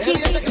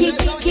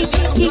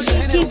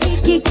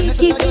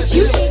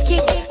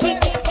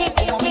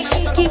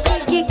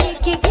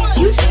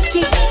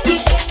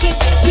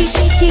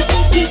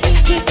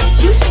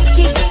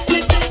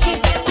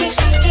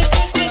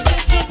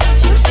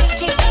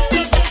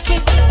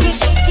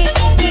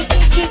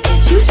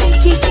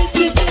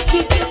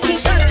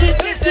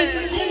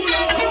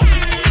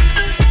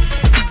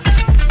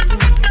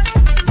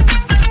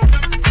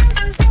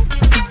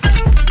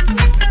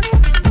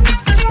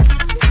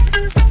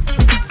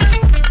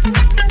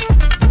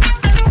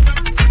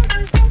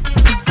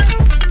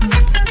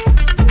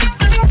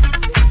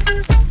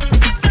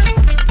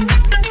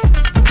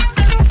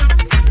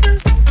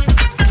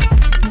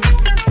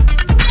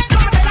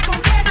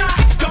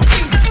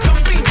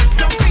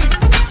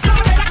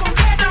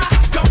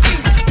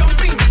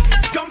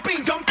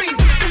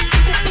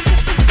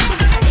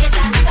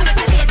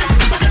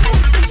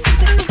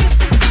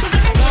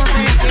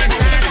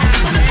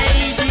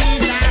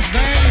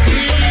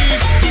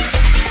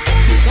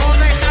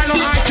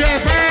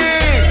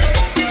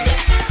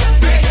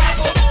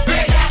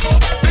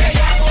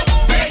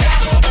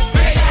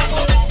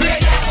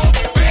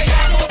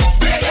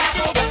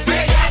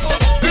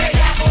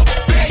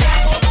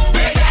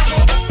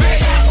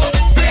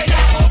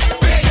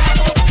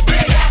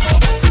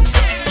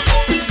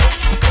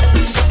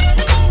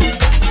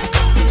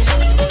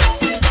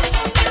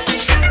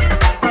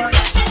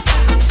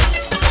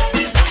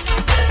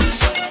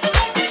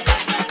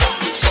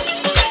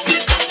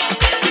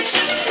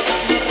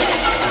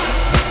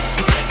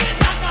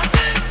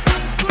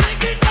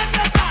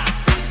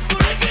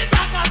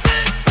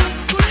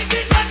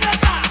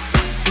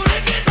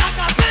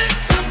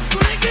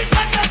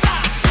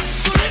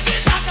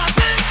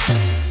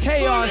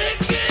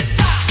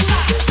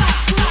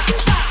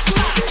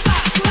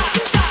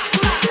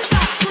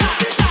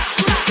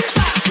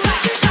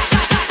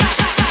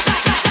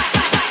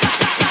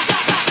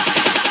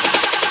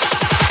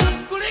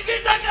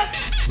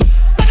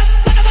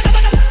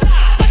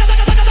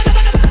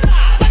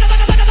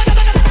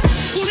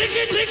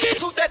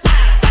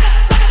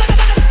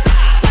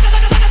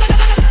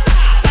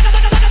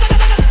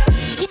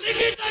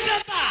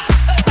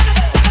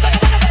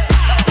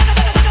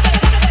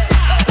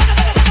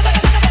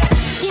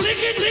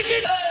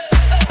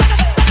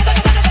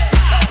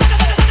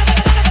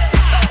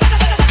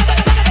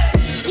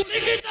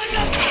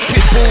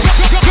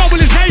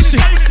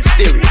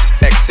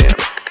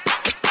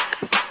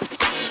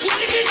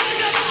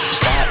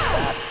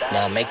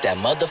 make that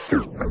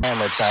motherfucker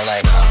hammer sound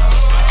like go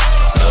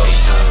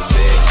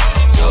stupid,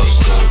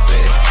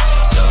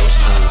 so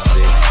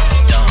stupid,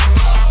 dumb,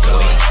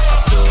 go I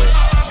do it,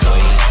 go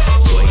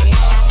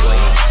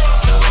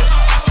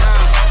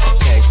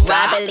okay,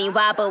 stop. Wobbly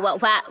wobble,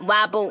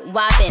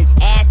 wobbin',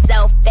 ass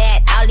so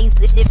fat, all these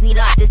bitches eat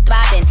off this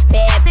throbbing.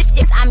 Bad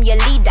bitches, I'm your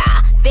leader,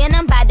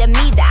 phantom by the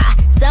meter.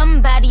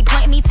 Somebody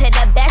point me to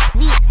the best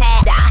beat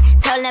tagger.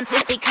 Tell tell them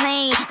sissy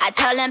clean, I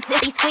tell them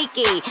sissy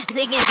squeaky.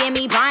 Ziggin' give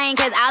me brain,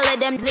 cause all of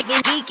them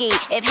ziggin' geeky.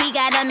 If he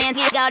got a man,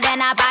 he go,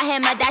 then I buy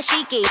him a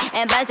dashiki.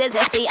 And bust his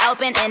sissy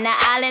open in the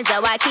islands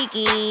of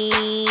Waikiki.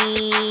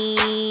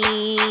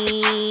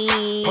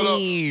 Hold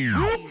up.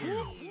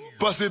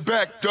 Bust it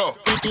back, though.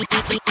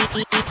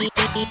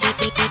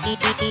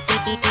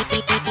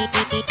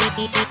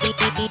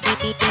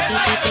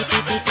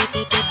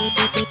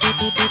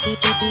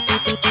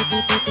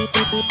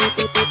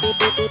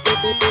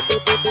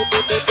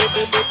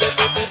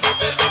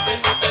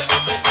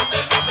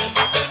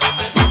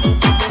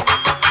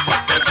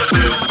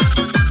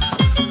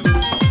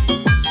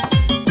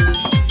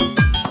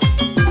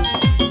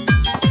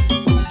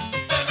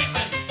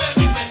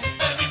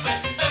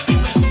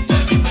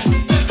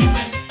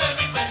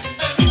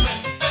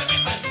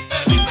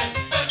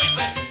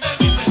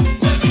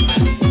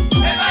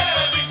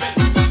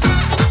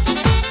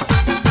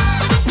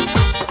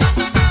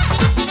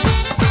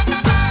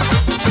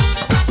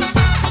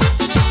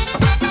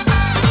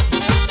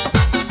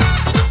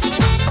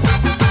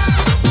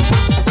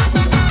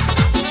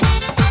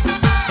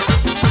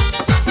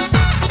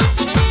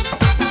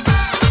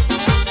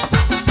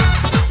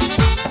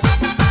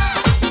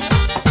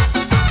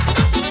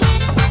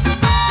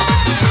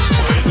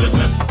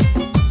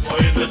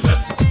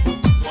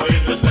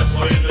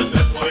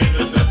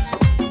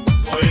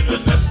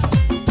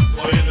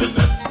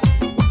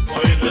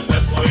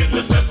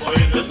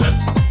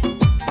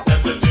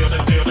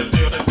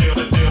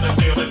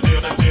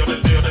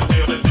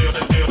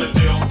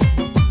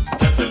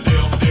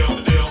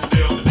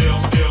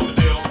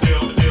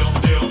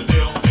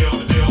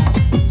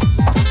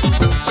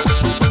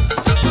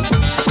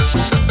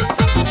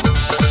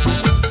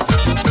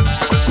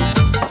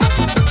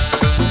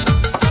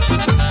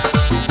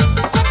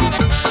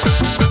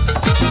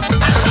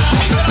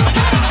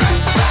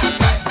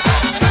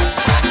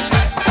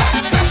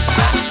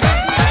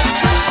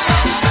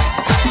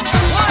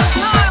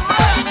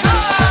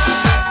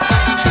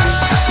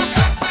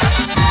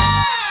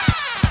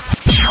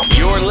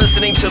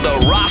 Listening to the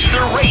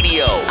Roster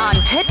Radio on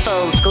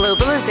Pitbull's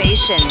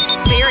Globalization,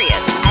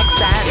 Sirius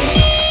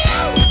XM.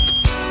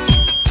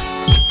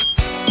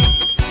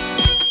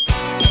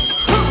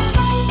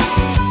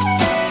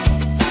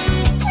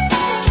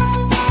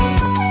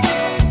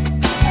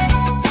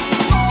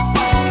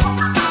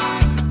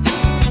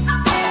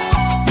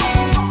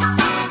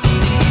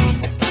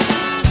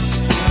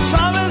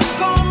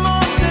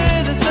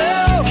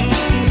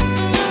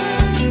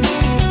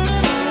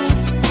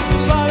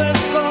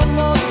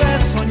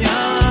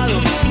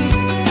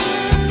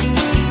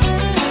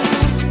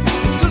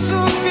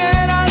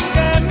 Supieras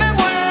que me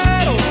muero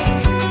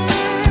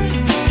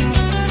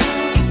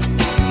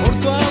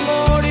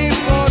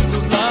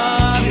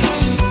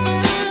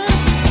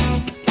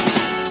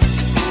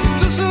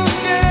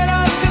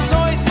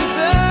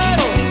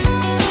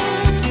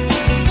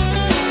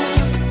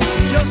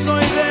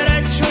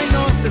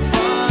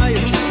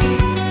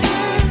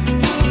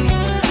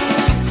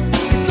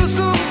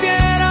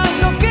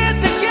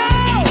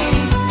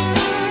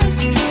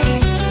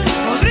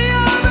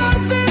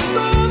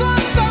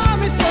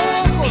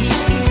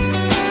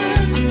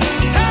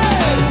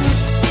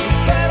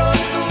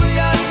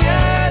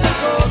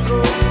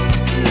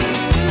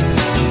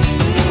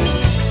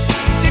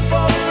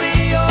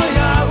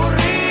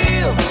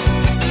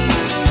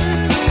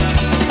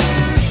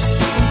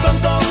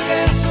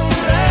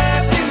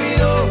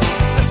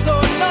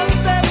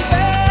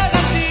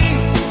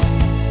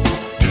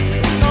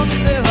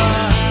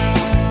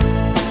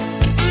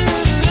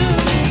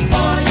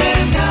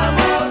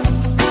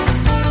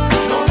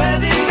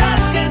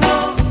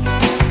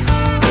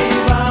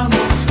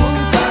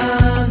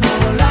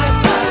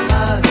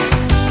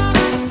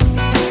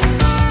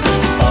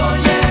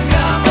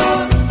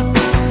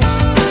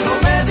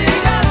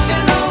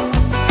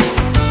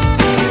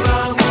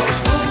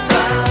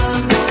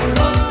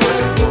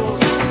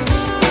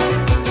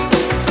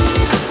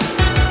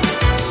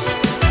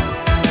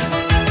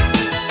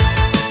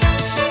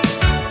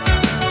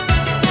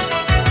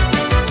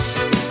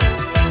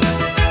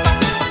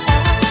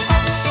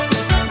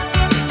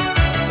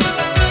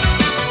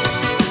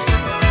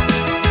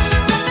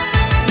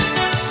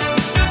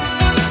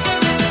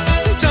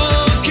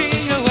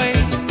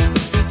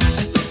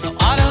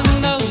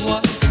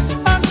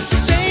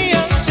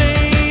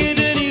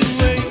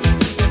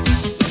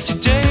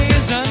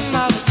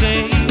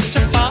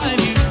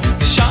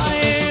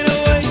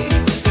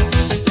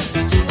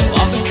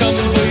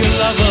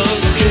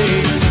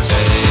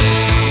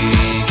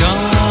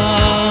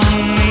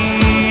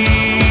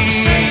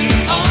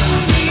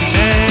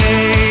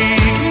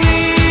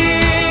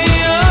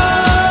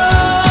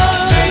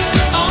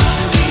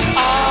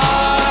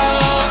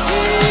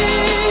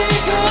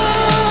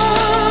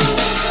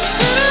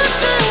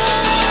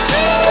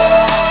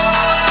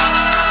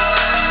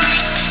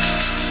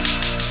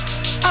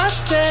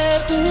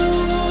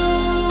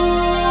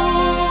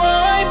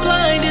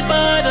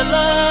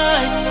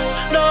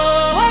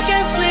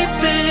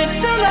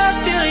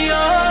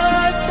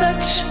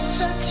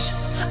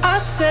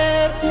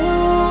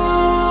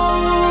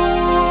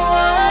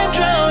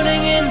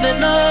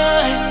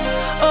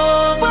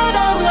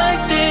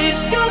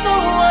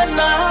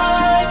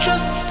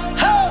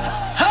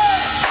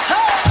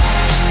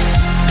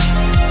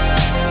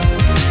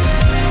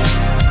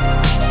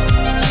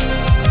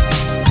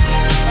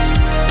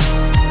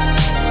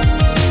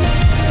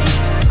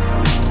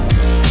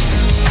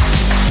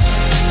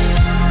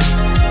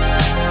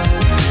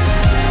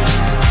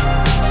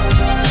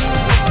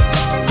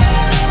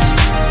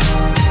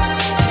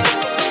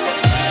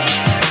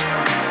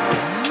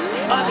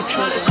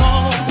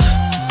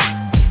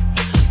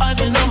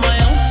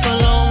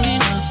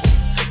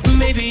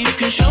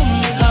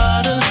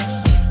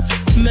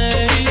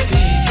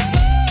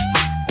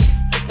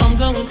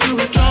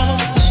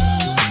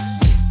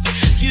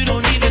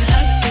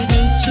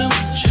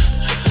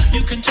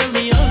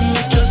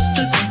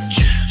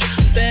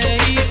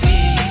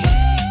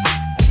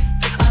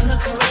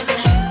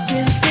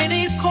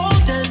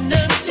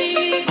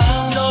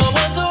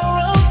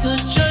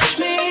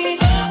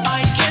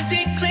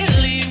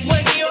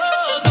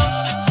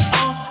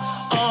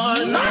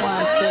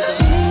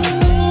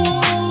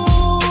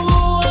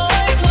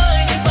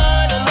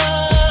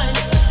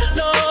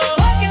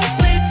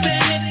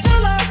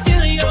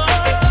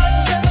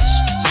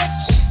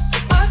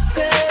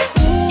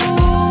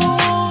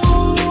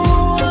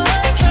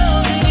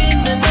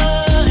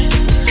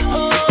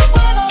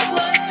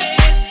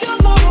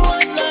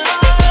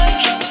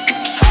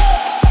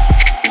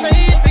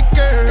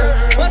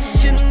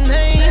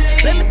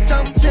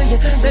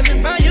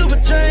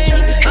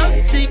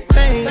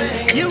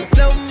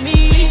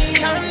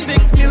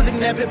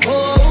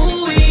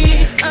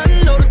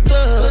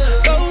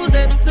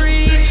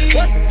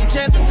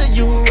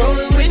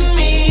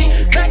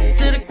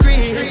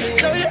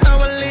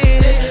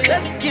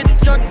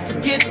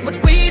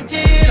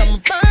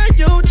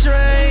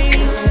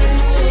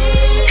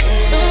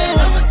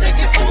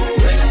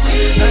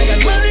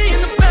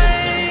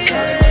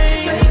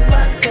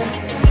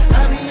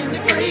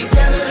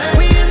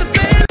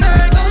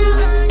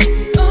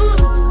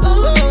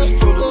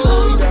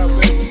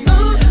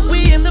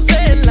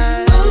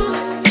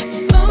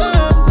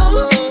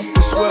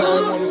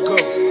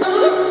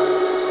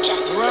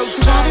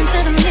Vibing to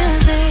the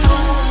music,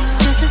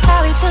 this is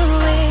how we do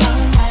it.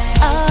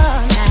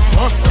 All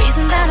night,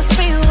 breezing down the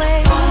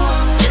freeway,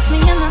 just me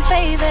and my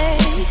baby.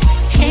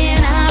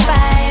 Can I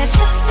ride?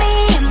 Just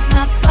me and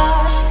my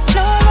boss,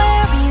 no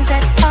worries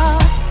at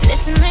all.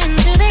 Listening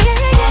to the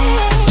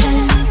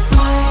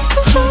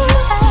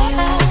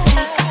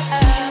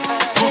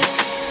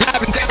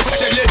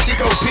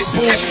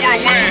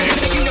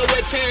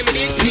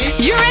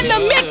You're in the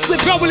mix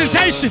with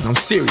Globalization on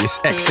Sirius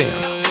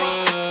XM.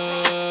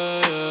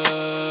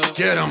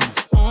 Get 'em.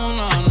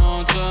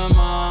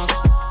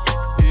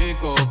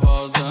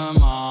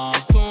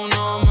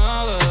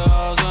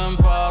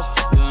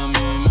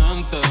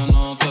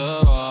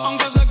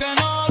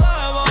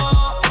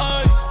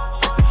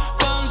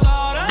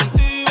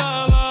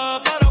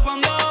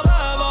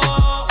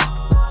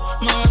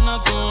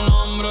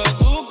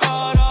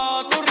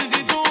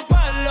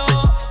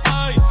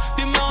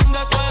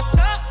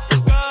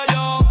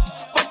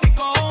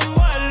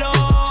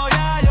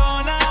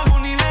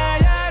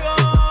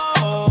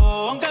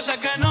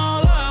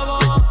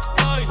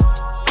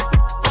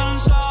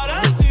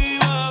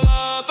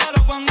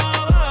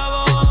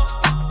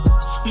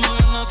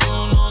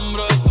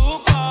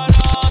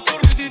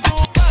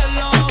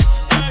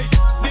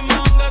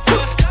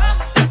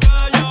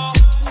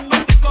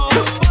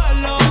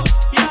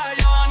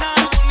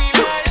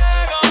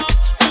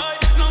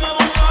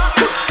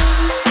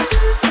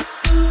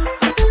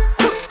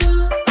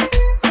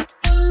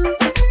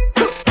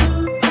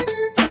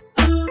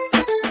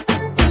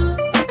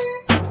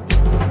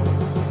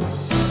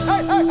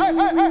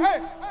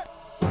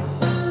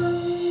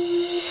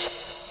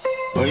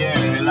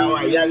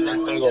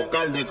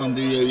 Con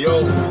DJ Yo,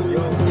 que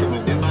me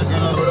entiendan que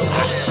la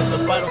broma. Esto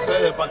es para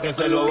ustedes, para que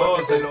se lo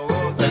gocen.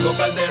 Tengo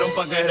calderón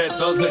para que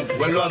retocen.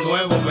 Vuelvo a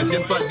nuevo, me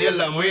siento al día en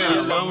la mía,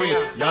 mami.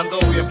 Ya ando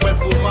bien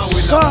perfumado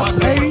y la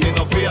mata, si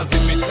no fían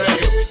sin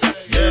misterio.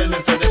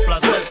 Llénense de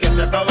placer, que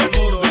se acaba el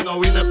mundo y no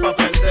vine pa'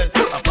 perder.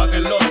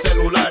 Apaguen los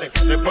celulares,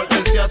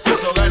 repórtense a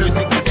sus hogares y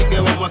sí que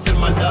vamos a hacer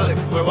maldades.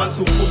 Muevan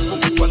su pum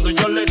pum cuando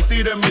yo les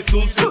tire mi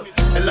zum zum.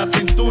 En la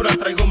cintura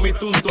traigo mi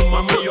tum tum,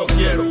 mami, yo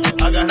quiero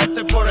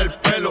agarrarte por el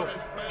pelo.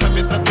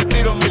 Mientras te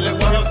tiro mi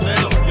lenguaje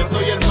obsceno, yo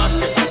soy el más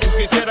que tú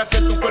quisieras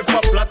que tu cuerpo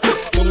aplaste.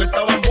 Con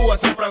esta bambúa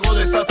siempre hago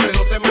desastre,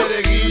 no te me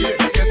desguille,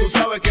 que tú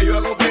sabes que yo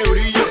hago que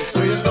brille.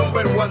 Soy el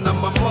number one, nada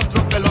más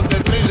monstruo que los de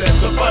thriller.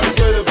 Esto es para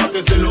ustedes, para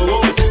que se lo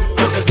gocen,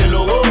 para que se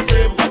lo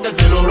gocen, para que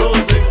se lo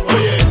rocen.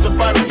 Oye, esto es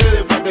para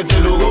ustedes, para que se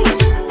lo gocen,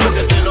 para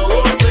que se lo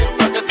gocen,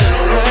 para que se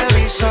lo rocen. Te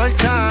vi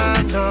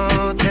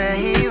soltándote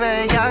y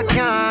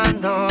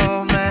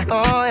bellaqueándome.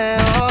 Oye,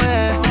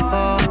 oye,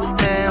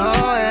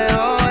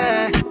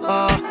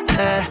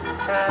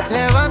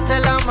 levante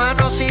la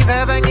mano si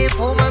beben y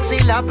fuman, si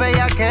las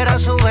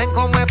bellaqueras suben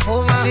como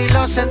espuma, si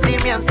los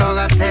sentimientos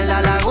gasten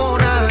la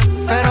laguna.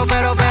 Pero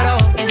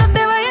y no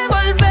te vayas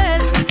a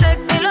volver, sé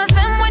que lo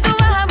hacemos y tú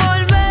vas a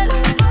volver.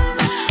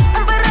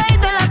 Un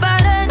perreíto en la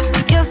pared,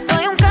 yo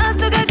soy un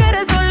caso que hay que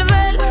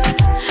resolver.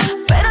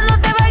 Pero no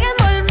te vayas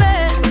a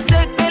volver,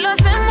 sé que lo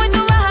hacemos y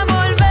tú vas a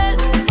volver.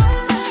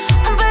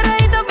 Un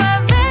perreíto pa'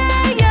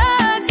 bella,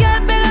 que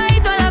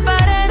pegadito a la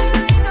pared.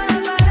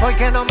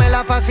 porque no me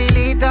la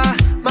facilita.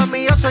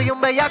 Mami, yo soy un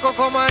bellaco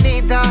como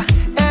Anita.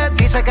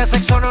 Dice que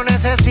sexo no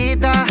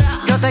necesita.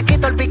 Yo te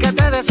quito el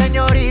piquete de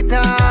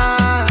señorita.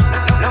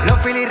 Los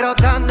filis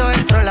rotando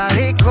dentro de la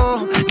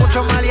disco.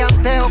 Mucho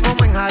maleanteo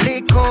como en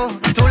Jalisco.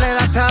 Tú le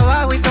das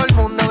trabajo y todo el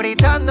mundo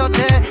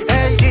gritándote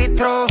el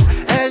gistro,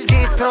 el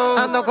gistro.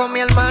 Ando con mi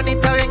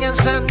hermanita bien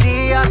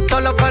encendida.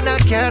 Todos los panas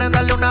quieren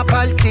darle una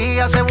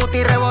partida. Se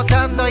buti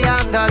rebotando y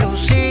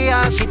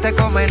Andalucía. Si te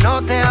come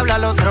no te habla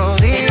el otro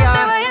día. Y no te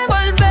vayas a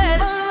volver,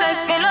 sé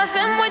que lo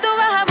hacemos y tú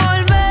vas a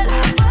volver.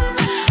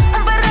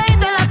 Un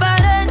perreíto en la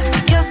pared,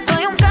 yo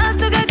soy un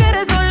caso que hay que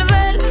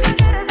resolver.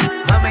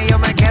 Mami, yo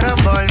me quiero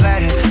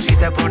envolver. Si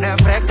te pones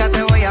fresca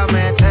te voy a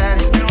meter.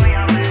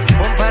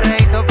 Un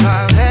perreíto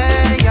pa'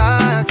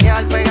 bella, que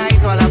al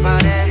pegadito a la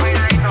pared.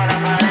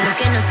 Lo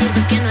que no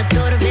sirve que no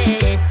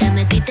estorbe. Te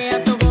metiste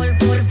a tu gol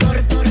por.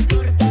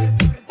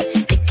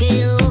 Te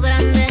quedó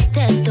grande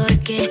este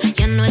torque.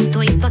 Ya no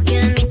estoy pa' que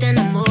de mí te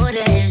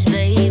enamores,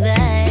 baby.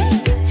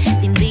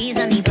 Sin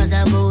visa ni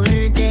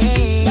pasaporte.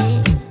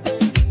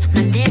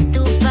 Mandé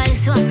tu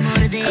falso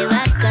amor de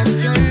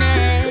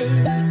vacaciones.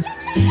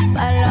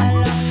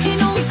 Y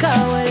nunca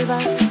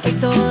vuelvas, que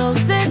todo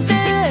se te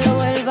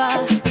devuelva.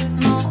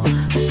 No,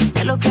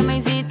 de lo que me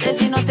hiciste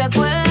si no te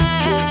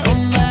acuerdas. No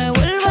me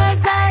vuelvas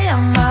a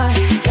llamar,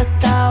 que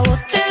hasta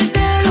boté el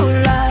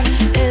celular.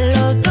 De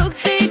lo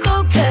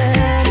tóxico que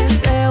eres,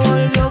 se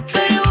volvió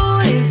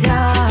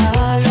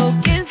perjudicial. Lo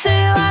que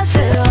se va,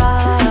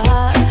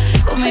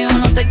 conmigo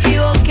no te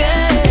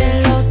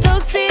equivoqué. Lo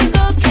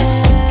tóxico que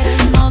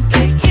eres, no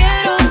te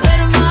quiero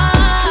ver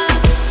más.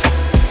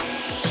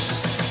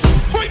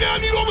 Right now, I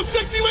need all the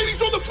sexy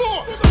ladies on the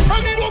floor.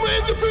 I need all the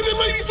independent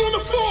ladies on the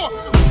floor.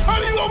 I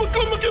need all the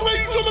good-looking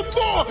ladies on the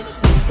floor.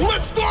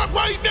 Let's start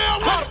right now.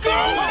 Let's go.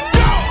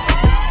 Go.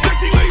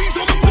 Sexy ladies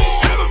on the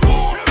floor.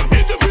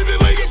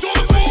 Independent ladies on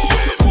the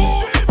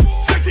floor.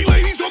 Sexy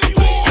ladies.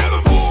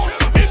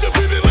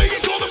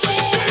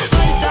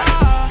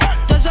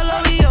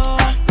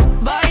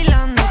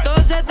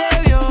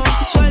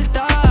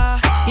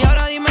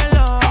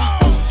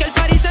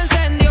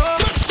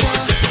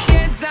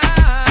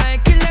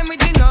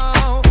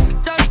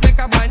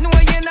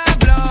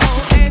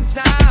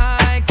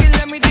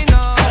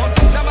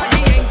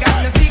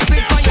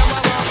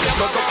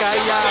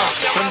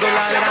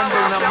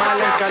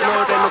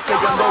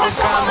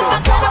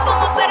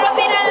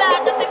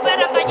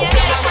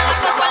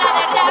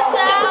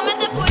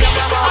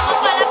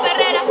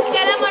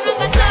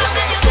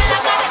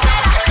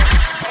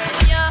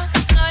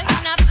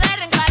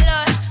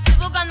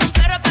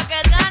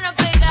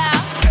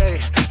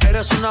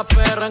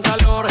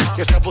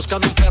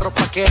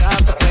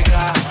 quedarte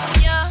pegada.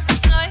 Yo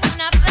soy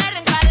una perra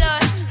en calor,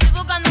 estoy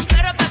buscando un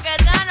perro pa'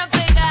 quedarnos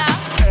pegados.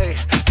 Ey,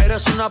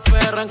 eres una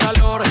perra en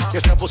calor y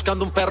estás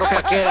buscando un perro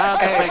pa'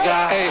 quedarte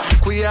pegada. Ey,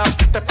 cuidado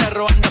que este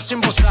perro anda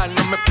sin bozal.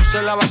 No me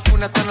puse la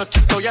vacuna, esta noche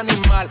estoy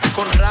animal.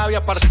 Con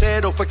rabia,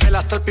 parcero, fue que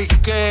la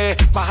salpiqué.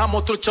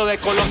 Bajamos trucho de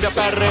Colombia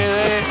pa'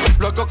 RD.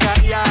 Luego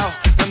callado,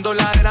 no ando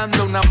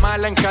ladrando. Una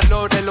mala en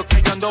calor es lo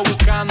que yo ando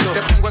buscando.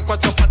 Te pongo en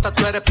cuatro patas,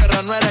 tú eres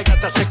perra, no eres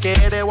gata. Sé que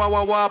eres guau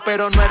guau guau,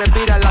 pero no eres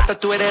viralata.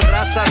 Tú eres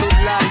raza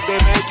rulay,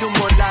 te meto un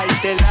volay.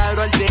 Te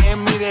ladro al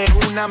DM y de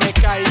una me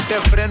cae. Te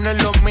freno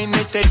en los mini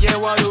y te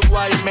llevo a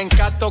Uruguay. Me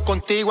encanto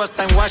contigo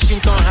hasta en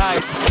Washington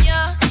High. Yo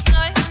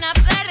soy una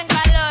perra en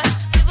calor,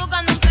 estoy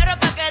buscando un perro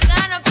pa'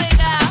 quedarnos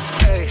pegados.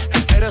 Ey,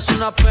 eres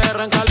una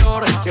perra en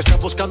calor y estás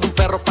buscando un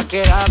perro pa'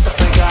 quedarte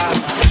pegada.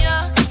 Yo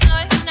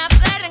soy una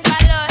perra en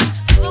calor,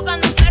 estoy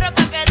buscando un perro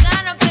pa'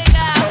 quedarnos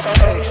pegados.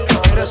 Ey,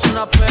 eres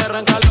una perra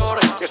en calor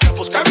y estás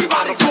buscando un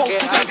perro pa'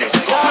 quedarte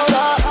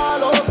pegada. Ahora a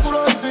lo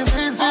oscuro y sin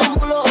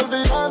disimulo,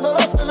 olvidando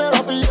la pena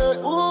la pillé.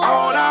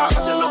 Ahora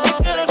haces lo que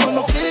quieres,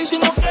 cuando quieres y si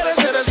no quieres,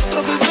 eres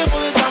otro que se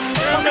puede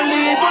cambiar. Cuando el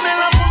DJ pone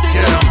la música,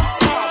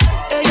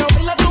 ella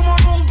baila como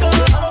nunca.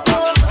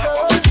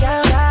 Y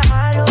ahora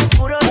a lo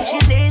oscuro y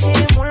sin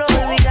disimulo,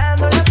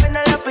 olvidando la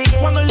pena la pillé.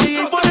 Cuando el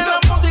DJ pone la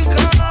música,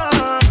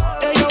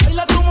 ella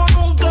baila como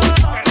nunca.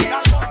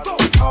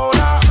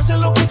 Ahora haces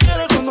lo que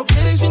quieres, cuando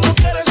quieres y si no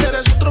quieres,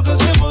 eres otro que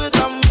se puede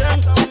cambiar.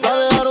 La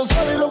dejaron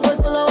salir y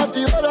puesta en la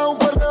batidora, un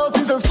perreo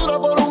sin censura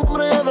por un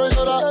hombre ya no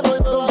llora. No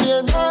confía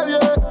en nadie,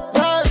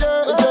 nadie,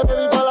 y se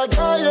vive pa' la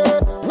calle,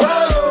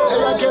 nadie.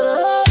 Ella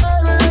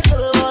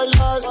quiere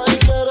bailar y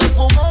quiere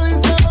fumar y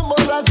se va a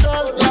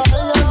emborrachar.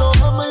 Ella no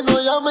ama y no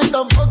llama y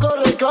tampoco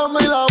reclama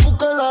y la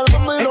busca en la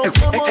lama y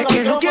rompemos la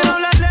cama. No quiero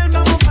hablar del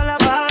vamos pa' la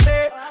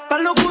pared, pa'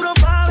 lo oscuro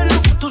pa' ver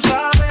lo que tú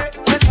sabes.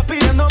 Me estás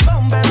pidiendo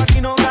pon, pero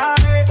aquí no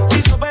cabe.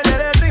 Hizo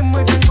perder el ritmo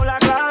y tengo la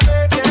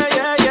clave. Yeah,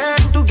 yeah, yeah.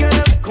 Tú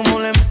quieres ver cómo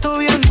le meto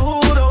bien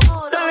duro.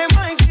 Dale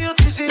más que yo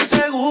estoy sin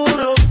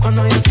seguro.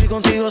 Cuando yo estoy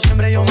contigo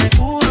siempre yo me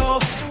curo.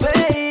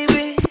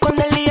 Baby,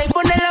 cuando el DJ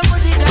pone la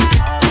música,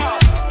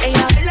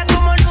 ella baila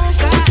como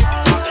nunca.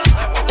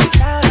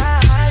 Ahora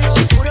a lo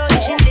oscuro y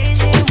sin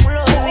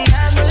disimulo,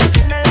 olvidando la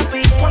pena la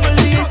pillé. Cuando el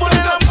DJ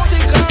pone la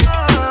música,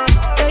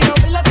 ella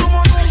baila como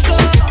nunca.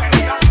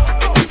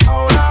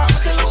 Ahora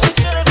hace lo que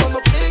quiere, cuando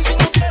quiere y si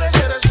no quiere,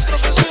 eres otro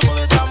que se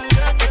puede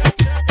cambiar.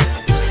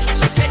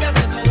 Ella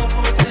hace todo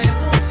por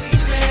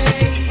seducirme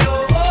y yo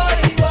voy,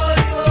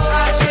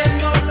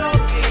 haciendo lo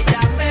que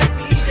ella me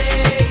pide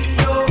y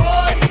yo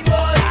voy,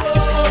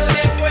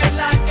 después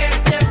la que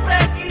siempre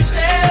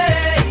quise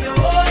y yo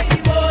voy, si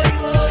estoy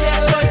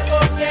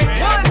con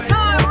ella me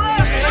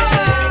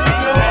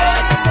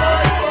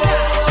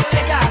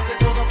ella hace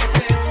todo por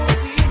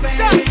seducirme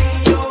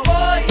y yo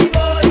voy,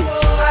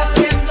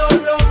 haciendo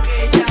lo que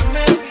ella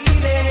me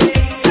pide y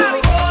yo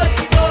voy,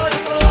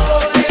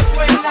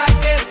 después la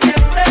que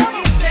siempre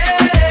quise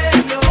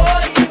y yo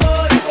voy, si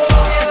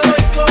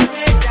estoy con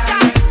ella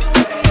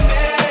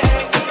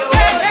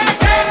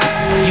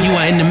me You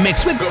are in the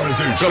mix with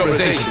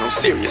Globalization on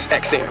Sirius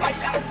XM.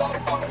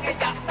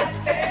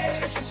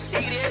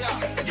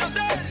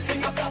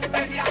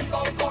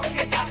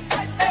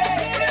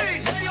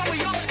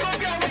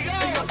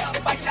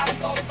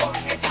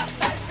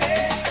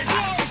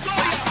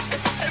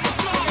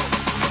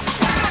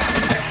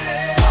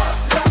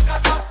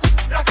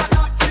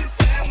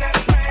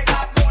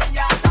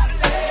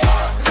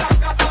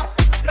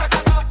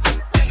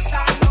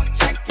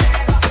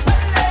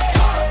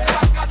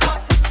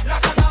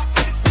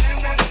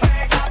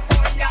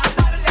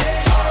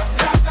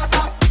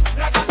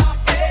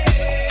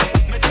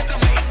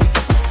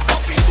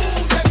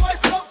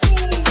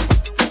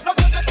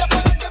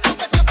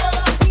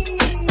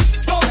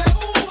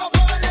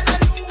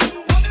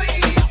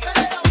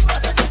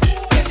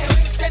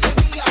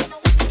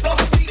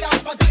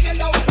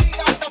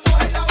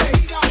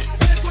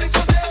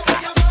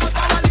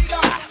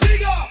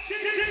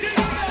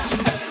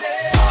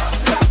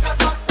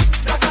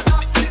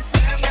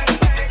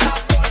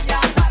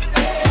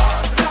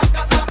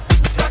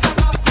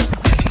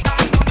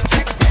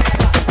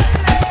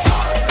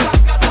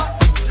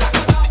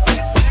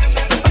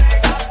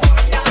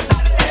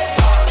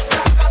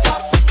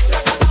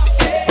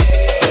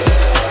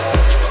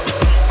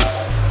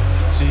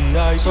 Si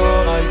hay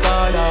sol, hay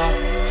playa.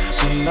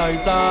 Si hay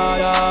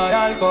playa, hay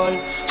alcohol.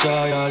 Si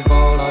hay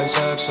alcohol, hay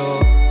sexo.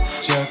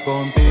 Si es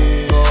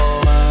contigo,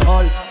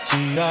 mejor.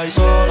 Si hay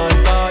sol, hay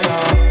playa.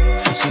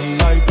 Si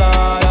hay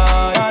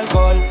playa, hay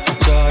alcohol.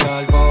 Si hay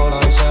alcohol,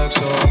 hay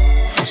sexo.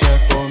 Si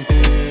es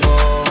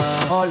contigo,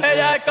 mejor.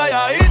 Ella es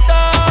calladita,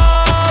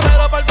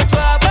 pero para el sexo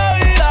es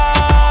atrevida.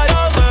 Yo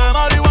sé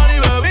marihuana y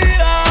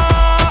bebida,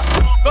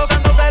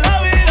 gozándose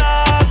la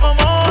vida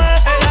como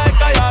es. Ella es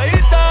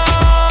calladita,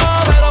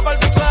 pero para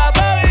el sexo es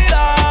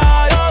atrevida.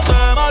 Yo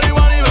sé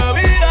marihuana y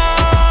bebida,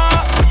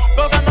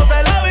 gozándose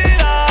la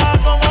vida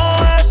como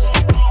es.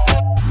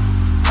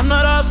 No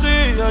era así,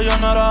 ella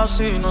no era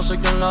así, no sé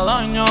quién la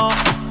dañó.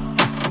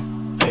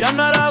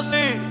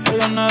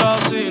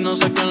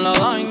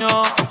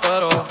 daño,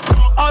 pero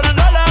ahora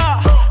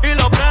enrola y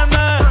lo prende.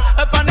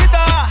 Es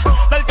panita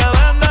del que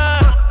vende.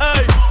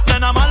 Ey,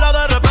 nena mala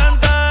de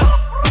repente.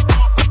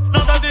 No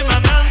sé si me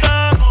miente,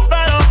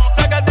 pero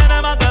sé que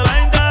tiene más de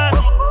 20.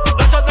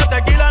 Los shots de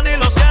tequila ni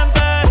lo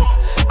siente.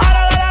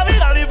 Ahora ve la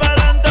vida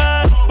diferente.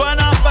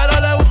 Buena,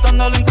 pero le gustan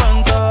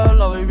delincuentes.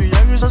 La baby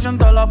llega y se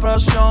siente la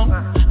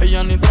presión.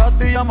 Ella ni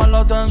trata y llama la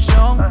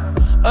atención.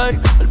 Ey,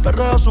 el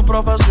perreo es su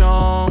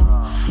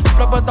profesión.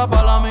 Propuesta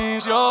para la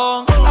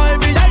misión. La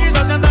baby llega y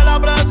se siente la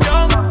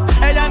presión.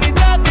 Ella ni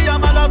trata y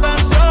llama la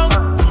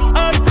atención.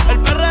 Ey, el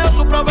perreo es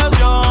su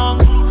profesión.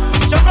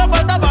 Siempre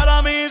puesta para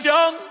la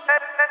misión.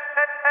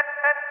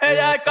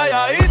 Ella es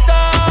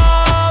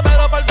calladita,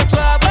 pero para el sexo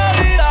es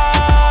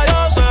atrevida.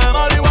 Yo sé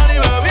marihuana y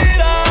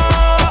bebida,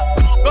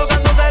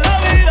 gozándose la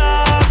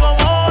vida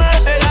como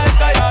es. Ella es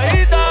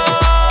calladita,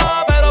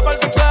 pero para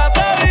el sexo es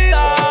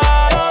atrevida.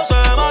 Yo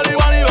sé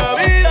marihuana y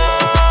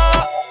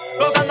bebida,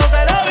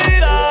 gozándose la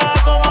vida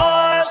como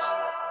es.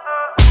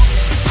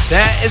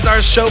 That is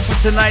our show for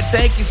tonight.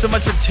 Thank you so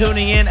much for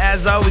tuning in.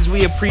 As always,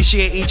 we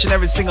appreciate each and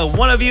every single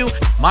one of you.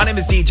 My name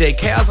is DJ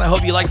Chaos. I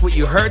hope you liked what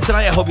you heard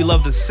tonight. I hope you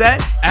loved the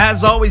set.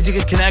 As always, you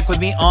can connect with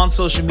me on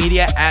social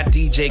media at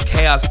DJ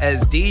Chaos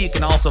SD. You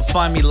can also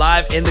find me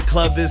live in the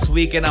club this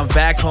weekend. I'm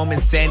back home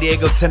in San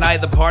Diego tonight.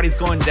 The party's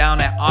going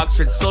down at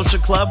Oxford Social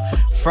Club.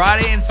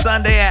 Friday and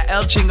Sunday at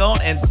El Chingon.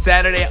 And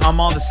Saturday, I'm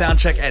on the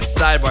soundtrack at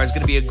Sidebar. It's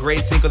going to be a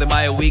great Cinco de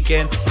Mayo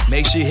weekend.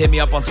 Make sure you hit me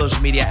up on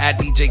social media at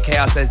DJ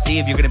Chaos SD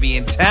if you're going to be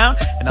in town.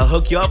 And I'll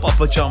hook you up. I'll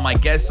put you on my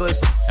guest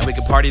list and we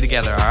can party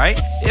together, all right?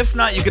 If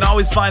not, you can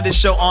always find this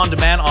show on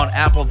demand on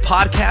Apple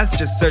Podcasts.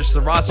 Just search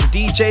the roster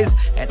DJs,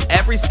 and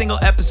every single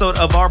episode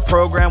of our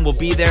program will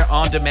be there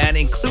on demand,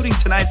 including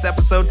tonight's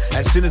episode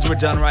as soon as we're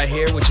done right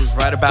here, which is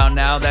right about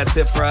now. That's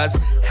it for us.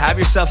 Have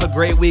yourself a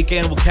great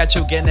weekend. We'll catch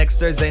you again next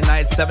Thursday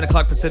night, 7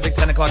 o'clock Pacific,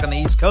 10 o'clock on the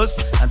East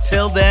Coast.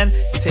 Until then,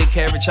 take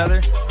care of each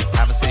other.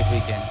 Have a safe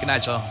weekend. Good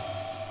night, y'all.